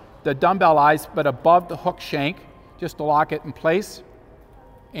around the dumbbell eyes, but above the hook shank, just to lock it in place.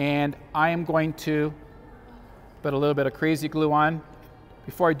 And I am going to put a little bit of crazy glue on.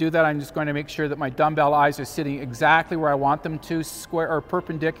 Before I do that, I'm just going to make sure that my dumbbell eyes are sitting exactly where I want them to, square or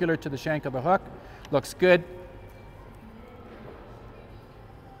perpendicular to the shank of the hook. Looks good.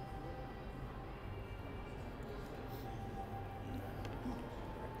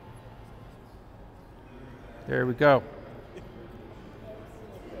 There we go.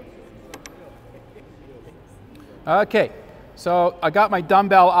 Okay, so I got my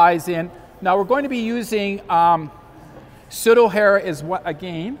dumbbell eyes in. Now we're going to be using pseudo hair is what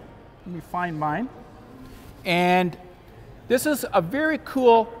again. Let me find mine. And this is a very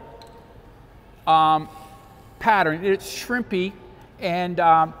cool pattern. It's shrimpy, and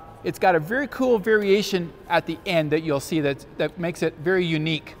it's got a very cool variation at the end that you'll see that makes it very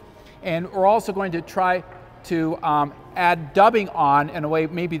unique. And we're also going to try to add dubbing on in a way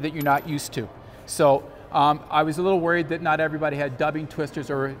maybe that you're not used to. So I was a little worried that not everybody had dubbing twisters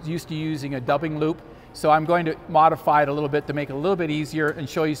or is used to using a dubbing loop. So I'm going to modify it a little bit to make it a little bit easier and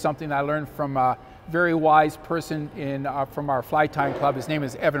show you something I learned from a very wise person from our fly tying club. His name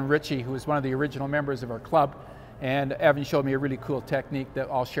is Evan Ritchie, who is one of the original members of our club. And Evan showed me a really cool technique that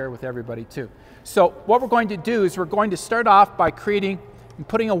I'll share with everybody too. So what we're going to do is we're going to start off by creating and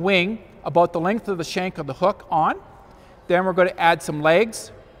putting a wing about the length of the shank of the hook on. Then we're going to add some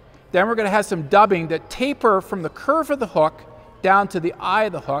legs. Then we're going to have some dubbing that taper from the curve of the hook down to the eye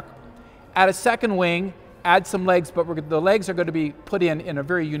of the hook. Add a second wing, add some legs, but the legs are going to be put in a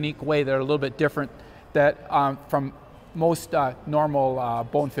very unique way that are a little bit different from most normal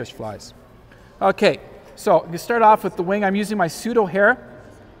bonefish flies. Okay, so I'm going to start off with the wing. I'm using my pseudo hair.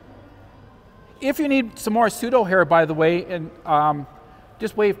 If you need some more pseudo hair, by the way, and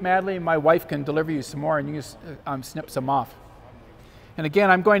just wave madly, and my wife can deliver you some more, and you just snip some off. And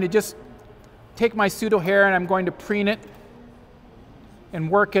again, I'm going to just take my pseudo hair and I'm going to preen it and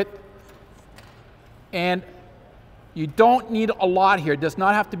work it. And you don't need a lot here. It does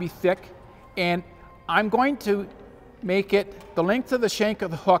not have to be thick. And I'm going to make it the length of the shank of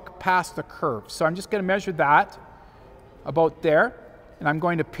the hook past the curve. So I'm just going to measure that about there. And I'm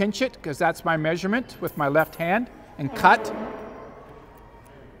going to pinch it because that's my measurement with my left hand and cut.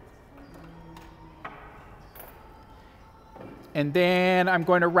 And then I'm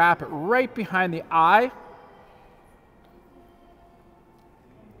going to wrap it right behind the eye.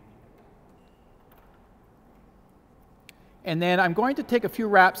 And then I'm going to take a few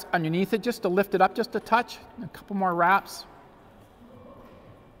wraps underneath it just to lift it up just a touch. A couple more wraps.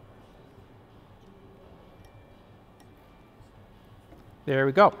 There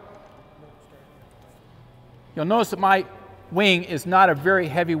we go. You'll notice that my wing is not a very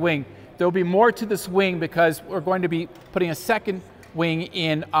heavy wing. There will be more to this wing because we're going to be putting a second wing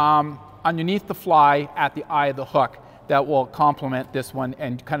in underneath the fly at the eye of the hook that will complement this one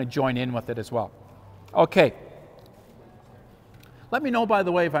and kind of join in with it as well. Okay. Let me know, by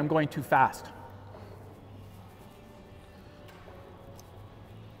the way, if I'm going too fast.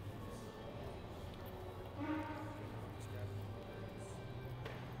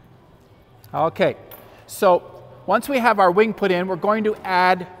 Okay, so once we have our wing put in, we're going to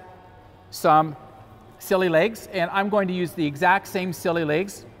add some silly legs, and I'm going to use the exact same silly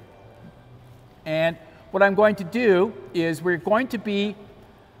legs. And what I'm going to do is we're going to be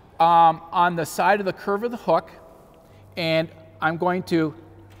on the side of the curve of the hook, and I'm going to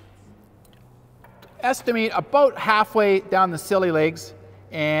estimate about halfway down the silly legs,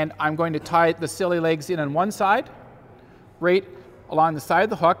 and I'm going to tie the silly legs in on one side, right along the side of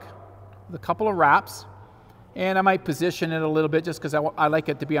the hook, with a couple of wraps, and I might position it a little bit just because I like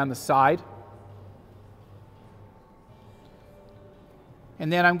it to be on the side.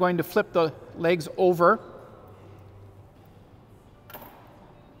 And then I'm going to flip the legs over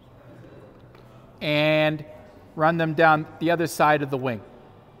and run them down the other side of the wing.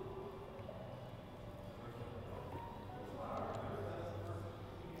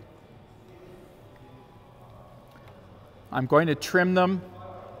 I'm going to trim them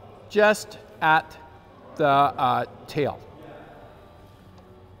just at the tail.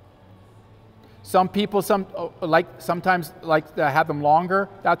 Some people sometimes like to have them longer.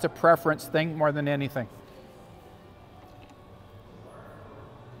 That's a preference thing more than anything.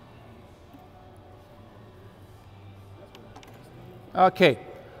 Okay,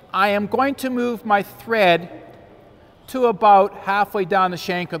 I am going to move my thread to about halfway down the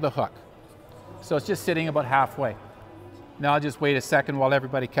shank of the hook. So it's just sitting about halfway. Now I'll just wait a second while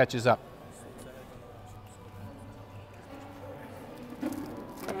everybody catches up.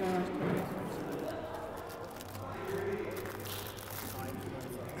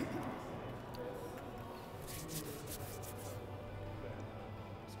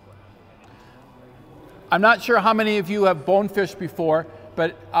 I'm not sure how many of you have bonefish before,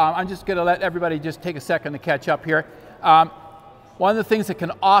 but I'm just going to let everybody just take a second to catch up here. One of the things that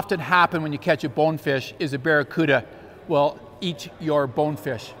can often happen when you catch a bonefish is a barracuda will eat your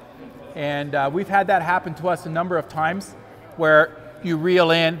bonefish. And we've had that happen to us a number of times where you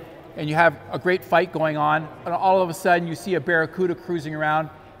reel in and you have a great fight going on, and all of a sudden you see a barracuda cruising around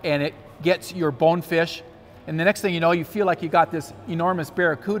and it gets your bonefish. And the next thing you know, you feel like you got this enormous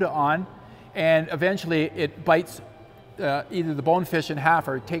barracuda on, and eventually it bites either the bonefish in half,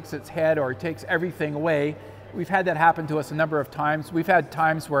 or it takes its head, or it takes everything away. We've had that happen to us a number of times. We've had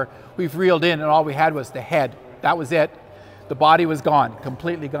times where we've reeled in and all we had was the head. That was it. The body was gone,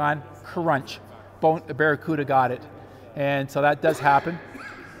 completely gone. Crunch. The barracuda got it. And so that does happen.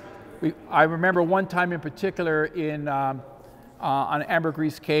 I remember one time in particular on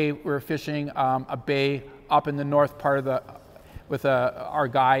Ambergris Cay, we were fishing a bay up in the north part of with our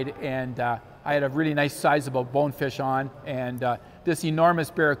guide, and I had a really nice sizable bonefish on, and this enormous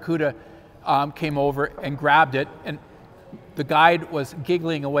barracuda came over and grabbed it, and the guide was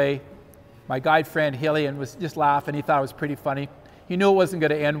giggling away. My guide friend Hillian was just laughing. He thought it was pretty funny. He knew it wasn't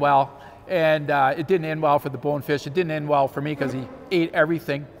going to end well, and it didn't end well for the bonefish. It didn't end well for me because he ate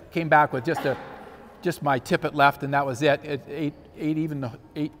everything. Came back with just my tippet left, and that was it. It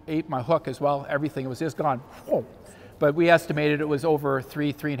ate my hook as well. Everything, it was just gone. Whoa. But we estimated it was over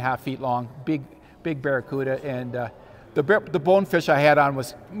 3.5 feet long. Big barracuda, and the bonefish I had on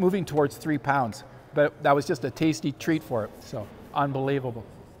was moving towards 3 pounds. But that was just a tasty treat for it. So unbelievable.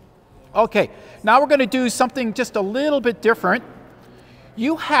 Okay, now we're going to do something just a little bit different.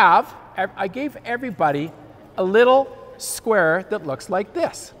 I gave everybody a little square that looks like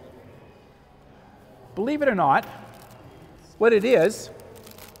this. Believe it or not, what it is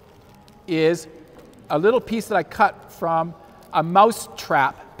a little piece that I cut from a mouse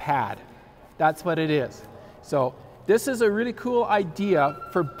trap pad. That's what it is. So this is a really cool idea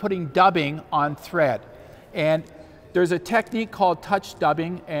for putting dubbing on thread. And there's a technique called touch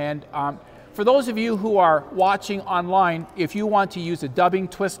dubbing, and for those of you who are watching online, if you want to use a dubbing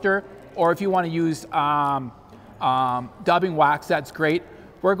twister, or if you want to use dubbing wax, that's great.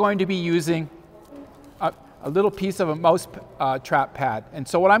 We're going to be using a little piece of a mouse trap pad. And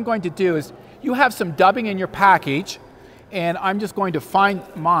so what I'm going to do is, you have some dubbing in your package, and I'm just going to find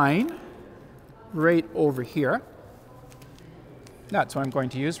mine right over here. That's what I'm going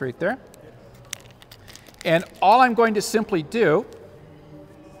to use right there. And all I'm going to simply do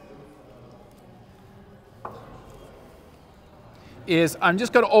is I'm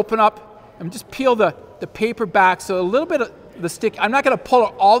just going to open up, and just peel the paper back so a little bit of the stick, I'm not going to pull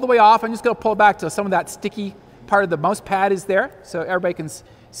it all the way off, I'm just going to pull it back so some of that sticky part of the mouse pad is there, so everybody can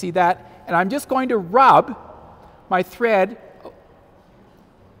see that. And I'm just going to rub my thread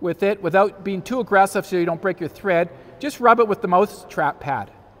with it without being too aggressive so you don't break your thread. Just rub it with the mouse trap pad.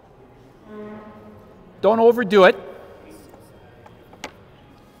 Don't overdo it.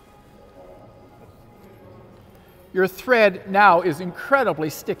 Your thread now is incredibly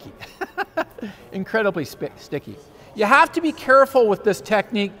sticky. Incredibly sticky. You have to be careful with this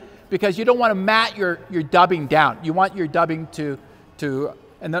technique because you don't want to mat your dubbing down. You want your dubbing to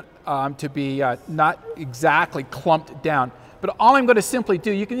be not exactly clumped down. But all I'm going to simply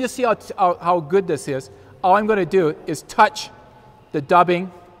do, you can just see how good this is. All I'm going to do is touch the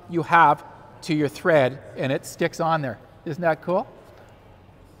dubbing you have to your thread, and it sticks on there. Isn't that cool?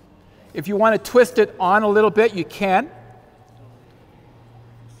 If you want to twist it on a little bit, you can.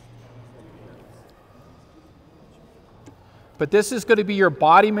 But this is going to be your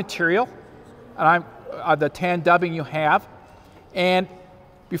body material, and the tan dubbing you have. And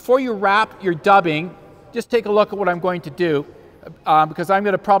before you wrap your dubbing, just take a look at what I'm going to do, because I'm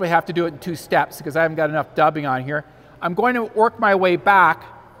going to probably have to do it in 2 steps because I haven't got enough dubbing on here. I'm going to work my way back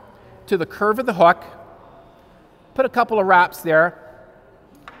to the curve of the hook, put a couple of wraps there,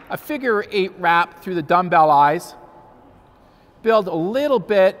 a figure-8 wrap through the dumbbell eyes, build a little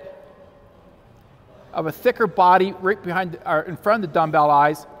bit of a thicker body right behind or in front of the dumbbell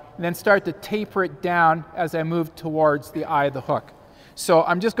eyes, and then start to taper it down as I move towards the eye of the hook. So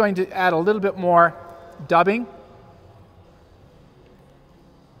I'm just going to add a little bit more dubbing.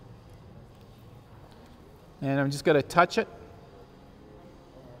 And I'm just going to touch it.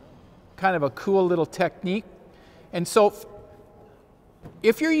 Kind of a cool little technique. And so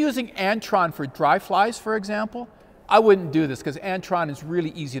if you're using Antron for dry flies, for example, I wouldn't do this because Antron is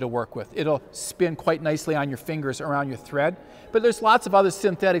really easy to work with. It'll spin quite nicely on your fingers around your thread. But there's lots of other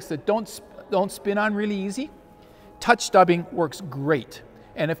synthetics that don't spin on really easy. Touch dubbing works great.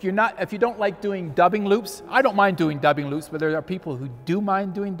 And if you don't like doing dubbing loops, I don't mind doing dubbing loops, but there are people who do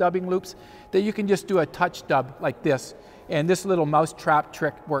mind doing dubbing loops, that you can just do a touch dub like this. And this little mouse trap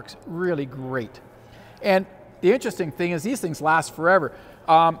trick works really great. And the interesting thing is these things last forever.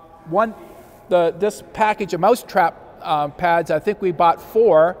 This package of mouse trap pads, I think we bought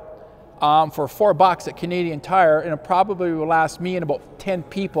 4 for $4 at Canadian Tire, and it probably will last me and about 10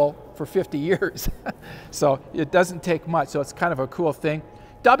 people for 50 years. So it doesn't take much, so it's kind of a cool thing.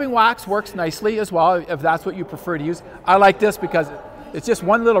 Dubbing wax works nicely as well if that's what you prefer to use. I like this because it's just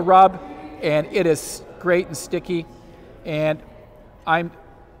one little rub and it is great and sticky, and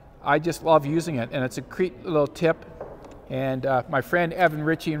I just love using it, and it's a great little tip. And my friend Evan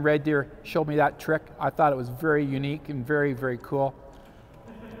Ritchie in Red Deer showed me that trick. I thought it was very unique and very, very cool.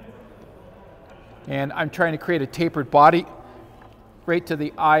 And I'm trying to create a tapered body right to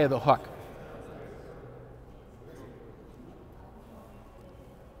the eye of the hook.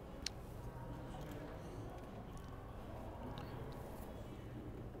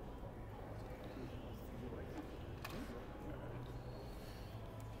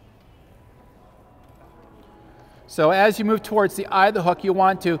 So as you move towards the eye of the hook, you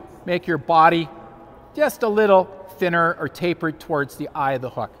want to make your body just a little thinner or tapered towards the eye of the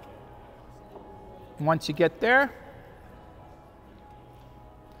hook. And once you get there,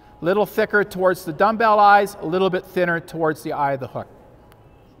 a little thicker towards the dumbbell eyes, a little bit thinner towards the eye of the hook.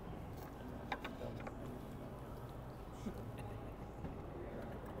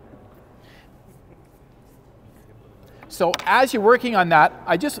 So as you're working on that,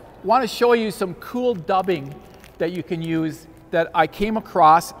 I just want to show you some cool dubbing that you can use that I came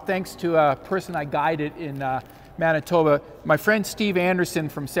across thanks to a person I guided in Manitoba. My friend Steve Anderson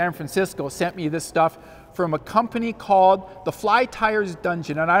from San Francisco sent me this stuff from a company called the Fly Tires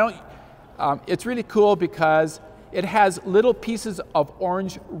Dungeon. And it's really cool because it has little pieces of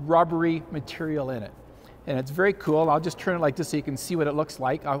orange rubbery material in it. And it's very cool. I'll just turn it like this so you can see what it looks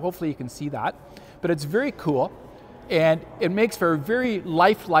like. Hopefully you can see that. But it's very cool, and it makes for a very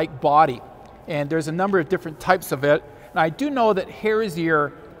lifelike body. And there's a number of different types of it. And I do know that Hare's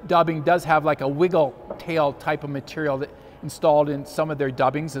Ear dubbing does have like a wiggle tail type of material that installed in some of their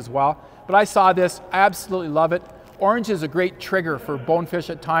dubbings as well. But I saw this, I absolutely love it. Orange is a great trigger for bonefish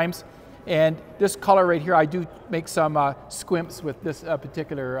at times. And this color right here, I do make some squimps with this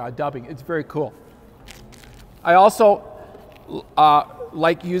particular dubbing. It's very cool. I also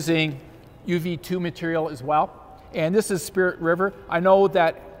like using UV2 material as well. And this is Spirit River. I know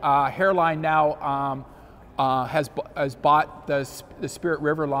that Hairline now has bought the Spirit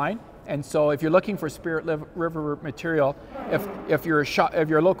River line, and so if you're looking for Spirit River material, if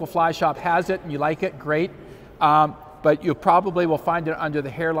your local fly shop has it and you like it, great. But you probably will find it under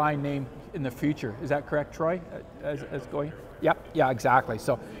the Hairline name in the future. Is that correct, Troy? As going? Yep. Yeah, exactly.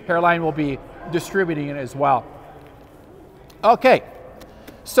 So Hairline will be distributing it as well. Okay.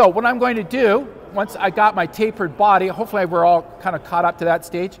 So what I'm going to do, once I got my tapered body, hopefully we're all kind of caught up to that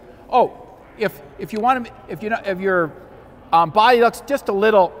stage. Oh, if you want to, if your body looks just a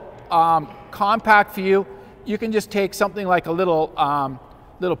little compact for you, you can just take something like a little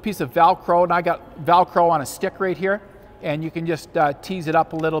piece of Velcro, and I got Velcro on a stick right here, and you can just tease it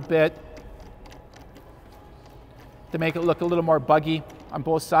up a little bit to make it look a little more buggy on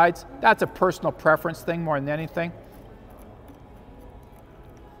both sides. That's a personal preference thing more than anything.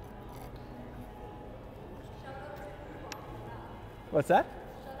 What's that?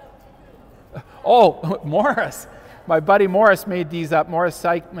 Oh, Morris. My buddy Morris made these up. Morris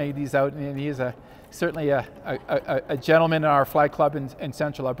Syke made these out, and he is certainly a gentleman in our fly club in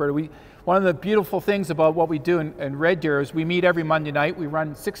Central Alberta. One of the beautiful things about what we do in Red Deer is we meet every Monday night. We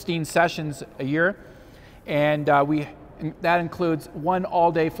run 16 sessions a year, and that includes one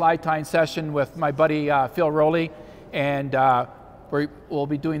all-day fly tying session with my buddy Phil Rowley, and we'll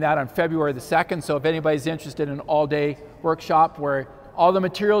be doing that on February the 2nd. So if anybody's interested in an all-day workshop where all the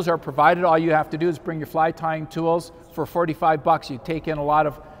materials are provided, all you have to do is bring your fly tying tools for $45. You take in a lot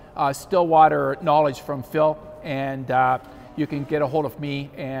of Stillwater knowledge from Phil, and you can get a hold of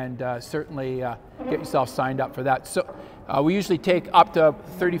me and certainly get yourself signed up for that. So we usually take up to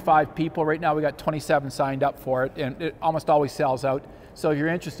 35 people. Right now we got 27 signed up for it, and it almost always sells out. So if you're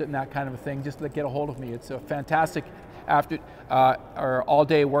interested in that kind of a thing, just get a hold of me. It's a fantastic or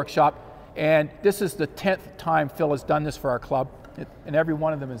all-day workshop, and this is the 10th time Phil has done this for our club, and every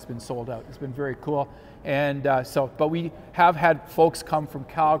one of them has been sold out. It's been very cool. And but we have had folks come from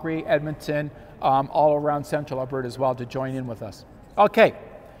Calgary, Edmonton, all around Central Alberta as well to join in with us. Okay,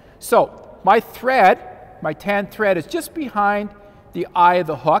 so my tan thread is just behind the eye of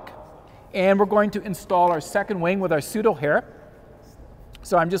the hook, and we're going to install our second wing with our pseudo hair.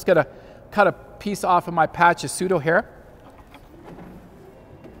 So I'm just going to cut a piece off of my patch of pseudo hair.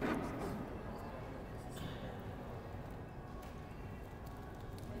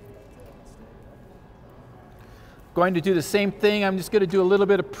 Going to do the same thing. I'm just going to do a little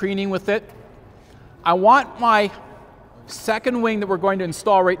bit of preening with it. I want my second wing that we're going to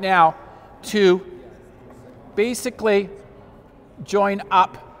install right now to basically join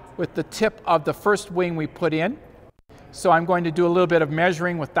up with the tip of the first wing we put in. So I'm going to do a little bit of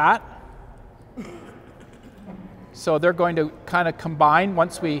measuring with that. So they're going to kind of combine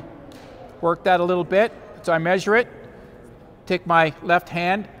once we work that a little bit. So I measure it, take my left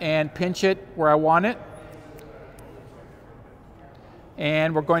hand and pinch it where I want it.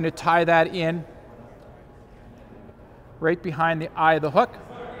 And we're going to tie that in right behind the eye of the hook.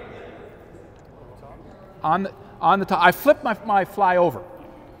 On the top. I flip my fly over.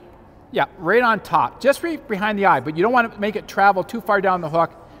 Yeah, right on top, just right behind the eye, but you don't want to make it travel too far down the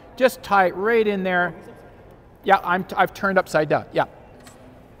hook. Just tie it right in there. Yeah, I've turned upside down, yeah.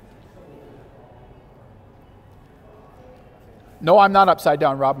 No, I'm not upside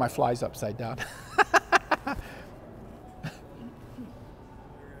down, Rob, my fly's upside down.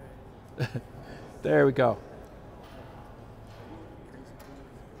 There we go.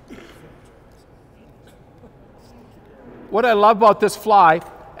 What I love about this fly,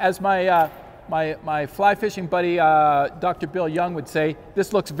 as my fly fishing buddy, Dr. Bill Young would say,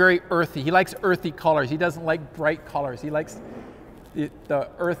 this looks very earthy. He likes earthy colors. He doesn't like bright colors. He likes the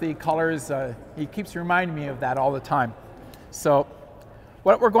earthy colors. He keeps reminding me of that all the time. So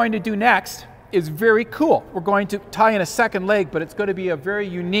what we're going to do next is very cool. We're going to tie in a second leg, but it's going to be a very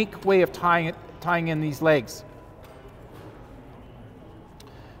unique way of tying in these legs.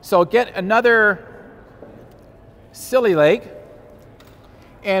 So get another silly leg.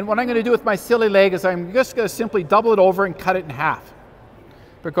 And what I'm going to do with my silly leg is I'm just going to simply double it over and cut it in half.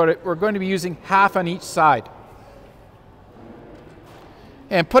 We're going to be using half on each side.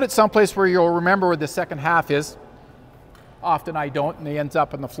 And put it someplace where you'll remember where the second half is. Often I don't, and it ends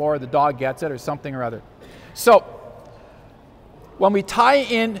up on the floor, the dog gets it, or something or other. So when we tie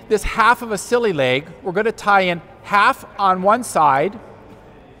in this half of a silly leg, we're going to tie in half on one side,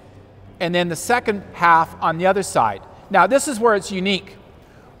 and then the second half on the other side. Now this is where it's unique.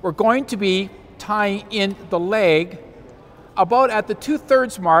 We're going to be tying in the leg about at the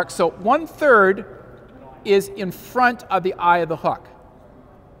 2/3 mark, so 1/3 is in front of the eye of the hook.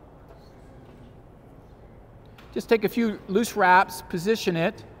 Just take a few loose wraps, position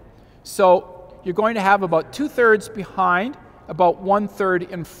it, so you're going to have about 2/3 behind, about 1/3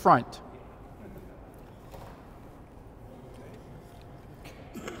 in front.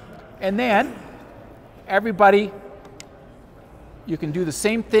 And then everybody, you can do the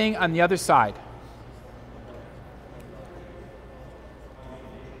same thing on the other side.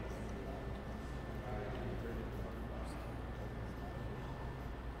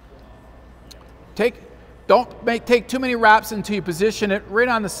 Don't take too many wraps until you position it right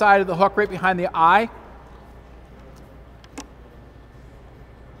on the side of the hook, right behind the eye.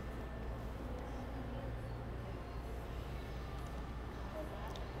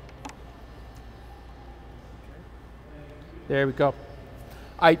 There we go.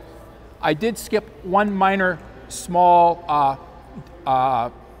 I did skip one minor small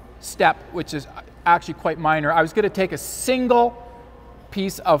step, which is actually quite minor. I was going to take a single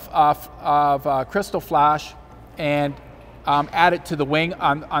piece of crystal flash and add it to the wing,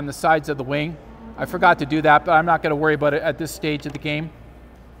 on the sides of the wing. I forgot to do that, but I'm not going to worry about it at this stage of the game.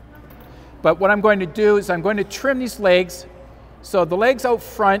 But what I'm going to do is I'm going to trim these legs. So the legs out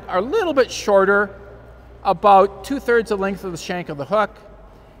front are a little bit shorter, about 2/3 the length of the shank of the hook,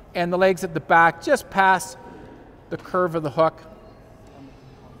 and the legs at the back just past the curve of the hook.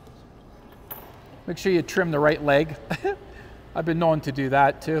 Make sure you trim the right leg. I've been known to do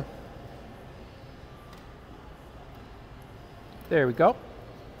that too. There we go.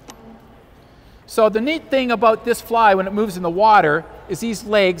 So the neat thing about this fly when it moves in the water is these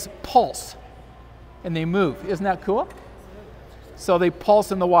legs pulse and they move. Isn't that cool? So they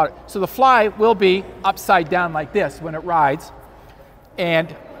pulse in the water. So the fly will be upside down like this when it rides,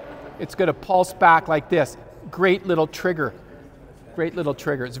 and it's going to pulse back like this. Great little trigger. Great little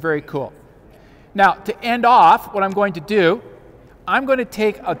trigger. It's very cool. Now to end off, what I'm going to do, I'm going to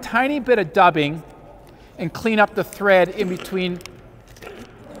take a tiny bit of dubbing and clean up the thread in between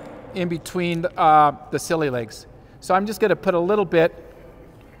the silly legs. So I'm just going to put a little bit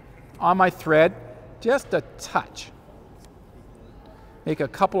on my thread, just a touch. Make a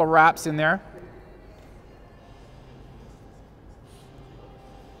couple of wraps in there.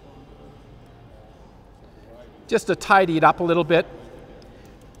 Just to tidy it up a little bit.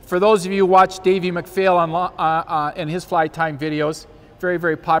 For those of you who watch Davey McPhail in his fly tying videos, very,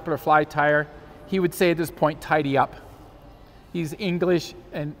 very popular fly tyer, he would say at this point, tidy up. He's English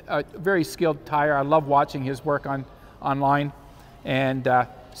and a very skilled tyer. I love watching his work online. And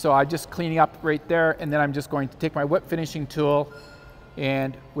so I'm just cleaning up right there, and then I'm just going to take my whip finishing tool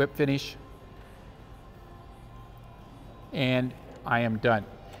and whip finish. And I am done.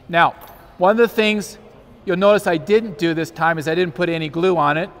 Now, one of the things you'll notice I didn't do this time is I didn't put any glue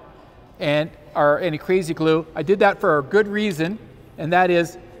on it, or any crazy glue. I did that for a good reason, and that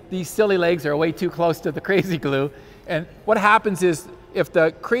is these silly legs are way too close to the crazy glue. And what happens is if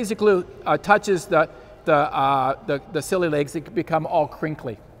the crazy glue touches the silly legs, it can become all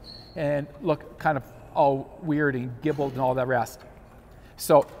crinkly and look kind of all weird and gibbled and all the rest.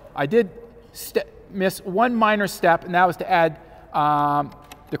 So I did miss one minor step, and that was to add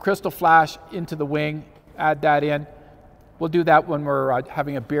the crystal flash into the wing, add that in. We'll do that when we're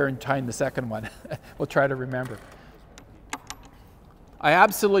having a beer and tying the second one. We'll try to remember. I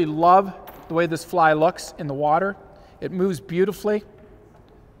absolutely love the way this fly looks in the water. It moves beautifully.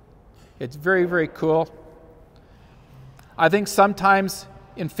 It's very, very cool. I think sometimes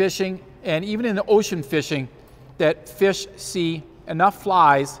in fishing, and even in the ocean fishing, that fish see enough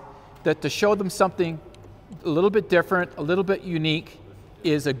flies that to show them something a little bit different, a little bit unique,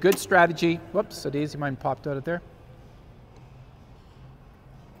 is a good strategy. Whoops, a daisy mine popped out of there.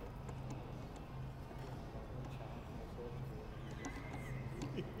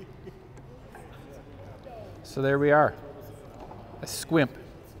 So there we are, a squimp.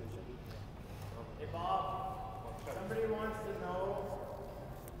 Hey Bob, somebody wants to know,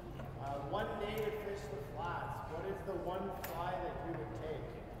 one day to fish the flats, what is the one fly that you would take?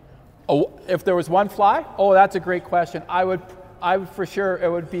 Oh, if there was one fly? Oh, that's a great question. I would for sure, it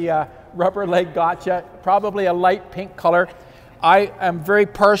would be a rubber leg gotcha, probably a light pink color. I am very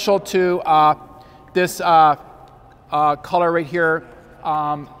partial to this color right here.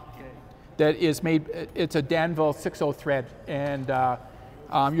 That is made, it's a Danville 6.0 thread, and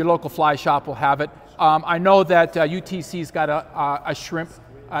your local fly shop will have it. I know that UTC's got a shrimp,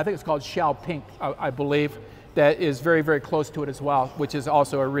 I think it's called shell pink, I believe, that is very, very close to it as well, which is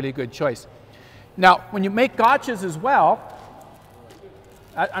also a really good choice. Now, when you make gotchas as well,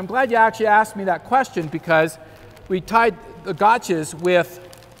 I'm glad you actually asked me that question, because we tied the gotchas with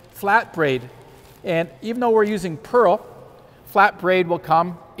flat braid, and even though we're using pearl, flat braid will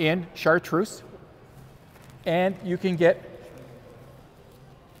come in chartreuse, and you can get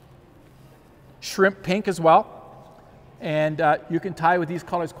shrimp pink as well, and you can tie with these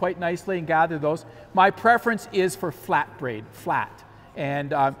colors quite nicely and gather those. My preference is for flat braid, flat,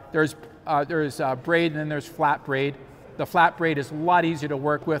 and there's braid and then there's flat braid. The flat braid is a lot easier to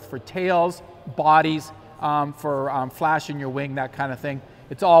work with for tails, bodies, for flashing your wing, that kind of thing.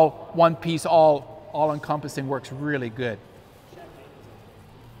 It's all one piece, all encompassing, works really good.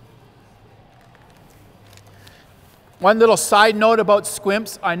 One little side note about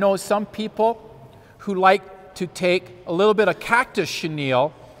squimps, I know some people who like to take a little bit of cactus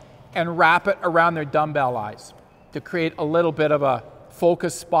chenille and wrap it around their dumbbell eyes to create a little bit of a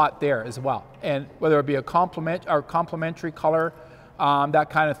focus spot there as well. And whether it be a complementary color,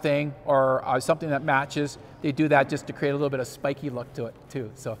 that kind of thing, or something that matches, they do that just to create a little bit of spiky look to it too.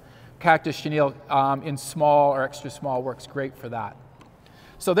 So cactus chenille in small or extra small works great for that.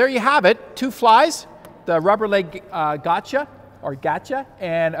 So there you have it, 2 flies. The rubber leg gotcha,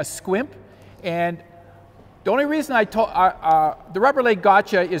 and a squimp. And the only reason I told, the rubber leg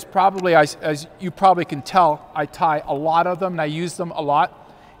gotcha is probably, as you probably can tell, I tie a lot of them and I use them a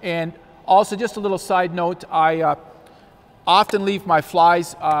lot. And also just a little side note, I often leave my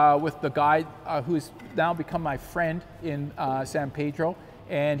flies with the guide who's now become my friend in San Pedro,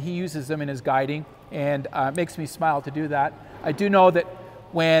 and he uses them in his guiding, and it makes me smile to do that. I do know that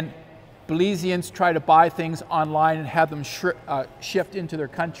when Belizeans try to buy things online and have them shipped into their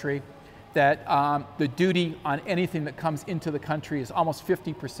country, that the duty on anything that comes into the country is almost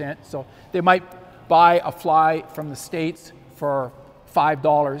 50%. So they might buy a fly from the States for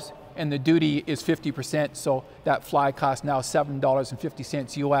 $5 and the duty is 50%. So that fly costs now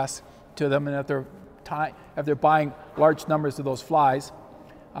 $7.50 US to them. And if they're buying large numbers of those flies,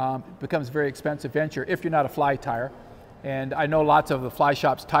 it becomes a very expensive venture if you're not a fly tyer. And I know lots of the fly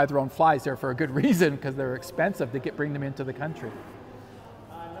shops tie their own flies there for a good reason, because they're expensive to bring them into the country.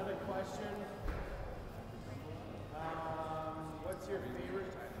 Another question. What's your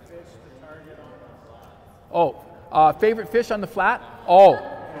favorite fish to target on the flat? Oh, favorite fish on the flat? Oh,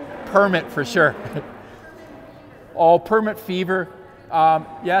 permit for sure. Oh, permit fever.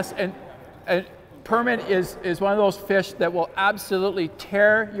 Yes, and permit is one of those fish that will absolutely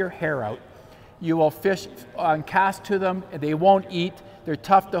tear your hair out. You will fish and cast to them, and they won't eat. They're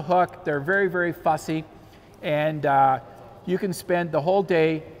tough to hook. They're very, very fussy. And you can spend the whole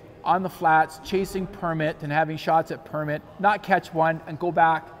day on the flats chasing permit and having shots at permit, not catch one, and go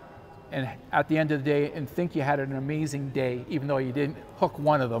back and at the end of the day and think you had an amazing day, even though you didn't hook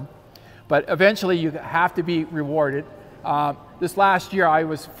one of them. But eventually you have to be rewarded. This last year, I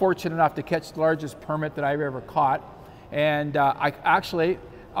was fortunate enough to catch the largest permit that I've ever caught, and I actually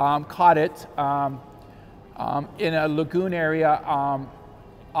caught it in a lagoon area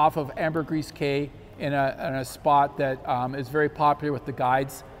off of Ambergris Cay in a spot that is very popular with the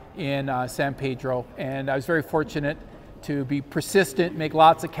guides in San Pedro. And I was very fortunate to be persistent, make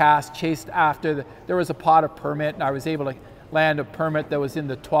lots of casts, chased after. There was a pot of permit, and I was able to land a permit that was in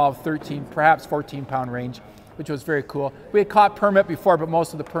the 12, 13, perhaps 14 pound range, which was very cool. We had caught permit before, but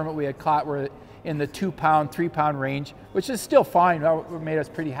most of the permit we had caught were in the 2 pound, 3 pound range, which is still fine. It made us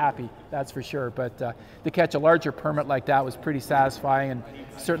pretty happy, that's for sure. But to catch a larger permit like that was pretty satisfying, and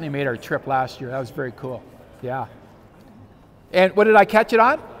certainly made our trip last year. That was very cool, yeah. And what did I catch it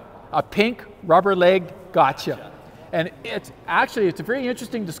on? A pink rubber-legged gotcha. And it's a very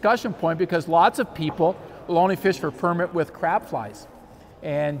interesting discussion point, because lots of people will only fish for permit with crab flies.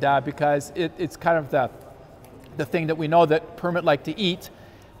 And because it's kind of the thing that we know that permit like to eat.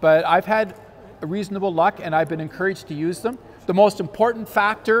 But I've had reasonable luck, and I've been encouraged to use them. The most important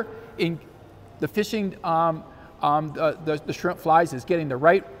factor in the fishing the shrimp flies is getting the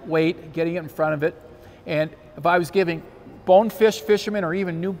right weight, getting it in front of it. And if I was giving bonefish fishermen or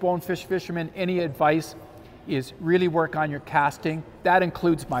even new bonefish fishermen any advice, is really work on your casting. That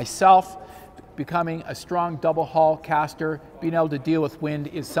includes myself. Becoming a strong double hull caster, being able to deal with wind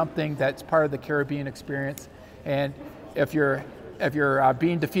is something that's part of the Caribbean experience. And if you're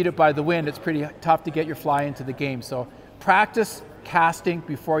being defeated by the wind, it's pretty tough to get your fly into the game. So practice casting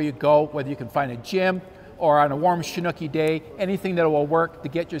before you go, whether you can find a gym or on a warm Chinooki day, anything that will work to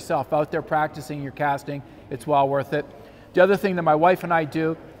get yourself out there practicing your casting, it's well worth it. The other thing that my wife and I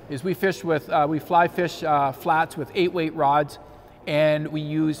do is we fly fish flats with 8-weight rods, and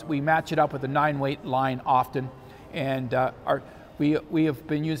we match it up with a 9-weight line often. And we have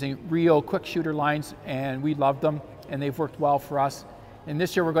been using Rio quick shooter lines, and we love them, and they've worked well for us. And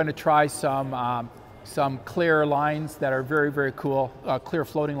this year we're going to try some clear lines that are very, very cool, clear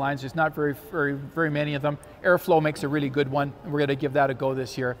floating lines. There's not very many of them. Airflow makes a really good one, and we're going to give that a go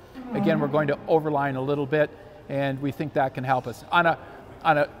this year. Again, we're going to overline a little bit, and we think that can help us. On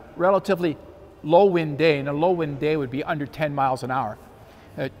a relatively low wind day, and a low wind day would be under 10 miles an hour.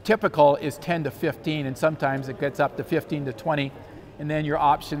 Typical is 10 to 15, and sometimes it gets up to 15 to 20, and then your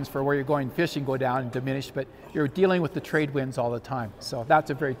options for where you're going fishing go down and diminish, but you're dealing with the trade winds all the time. So that's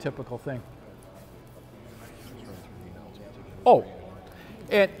a very typical thing. Oh,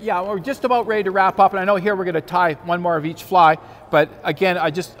 and yeah, we're just about ready to wrap up, and I know here we're going to tie one more of each fly, but again,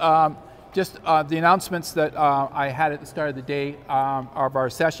 I just the announcements that I had at the start of the day of our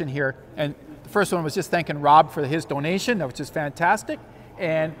session here, and the first one was just thanking Rob for his donation, which is fantastic,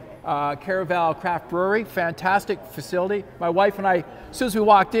 and Caravel Craft Brewery, fantastic facility. My wife and I, as soon as we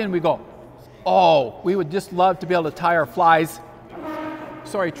walked in, we go, oh, we would just love to be able to tie our flies.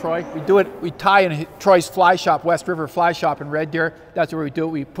 Sorry, Troy. We tie in Troy's fly shop, West River Fly Shop in Red Deer. That's where we do it.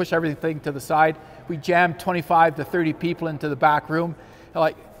 We push everything to the side. We jam 25 to 30 people into the back room.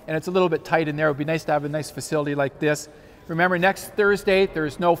 And it's a little bit tight in there. It would be nice to have a nice facility like this. Remember, next Thursday,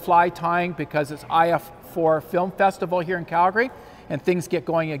 there's no fly tying because it's IF4 Film Festival here in Calgary, and things get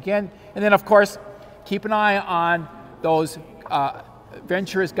going again. And then, of course, keep an eye on those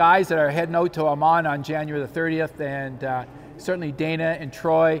adventurous guys that are heading out to Amman on January the 30th, and certainly Dana and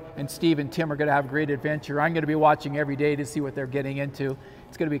Troy and Steve and Tim are going to have a great adventure. I'm going to be watching every day to see what they're getting into.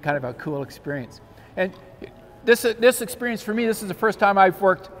 It's going to be kind of a cool experience. And this experience for me, this is the first time I've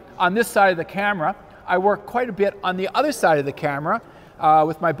worked on this side of the camera. I work quite a bit on the other side of the camera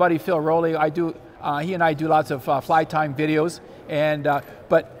with my buddy Phil Rowley. He and I do lots of fly time videos, and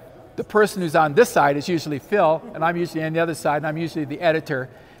but the person who's on this side is usually Phil, and I'm usually on the other side, and I'm usually the editor.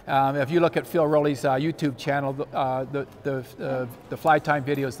 If you look at Phil Rowley's YouTube channel, the fly time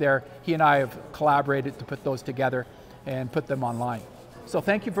videos there, he and I have collaborated to put those together and put them online. So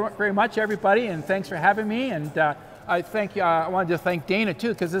thank you very much, everybody, and thanks for having me. And I wanted to thank Dana too,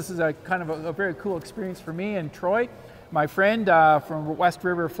 because this is a kind of a very cool experience for me, and Troy, my friend from West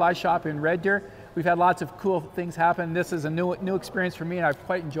River Fly Shop in Red Deer. We've had lots of cool things happen. This is a new experience for me, and I've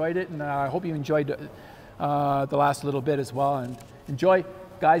quite enjoyed it, and I hope you enjoyed the last little bit as well. And enjoy,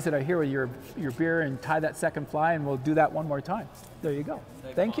 guys that are here with your beer, and tie that second fly, and we'll do that one more time. There you go.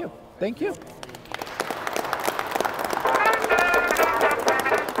 Thank you. Thank you.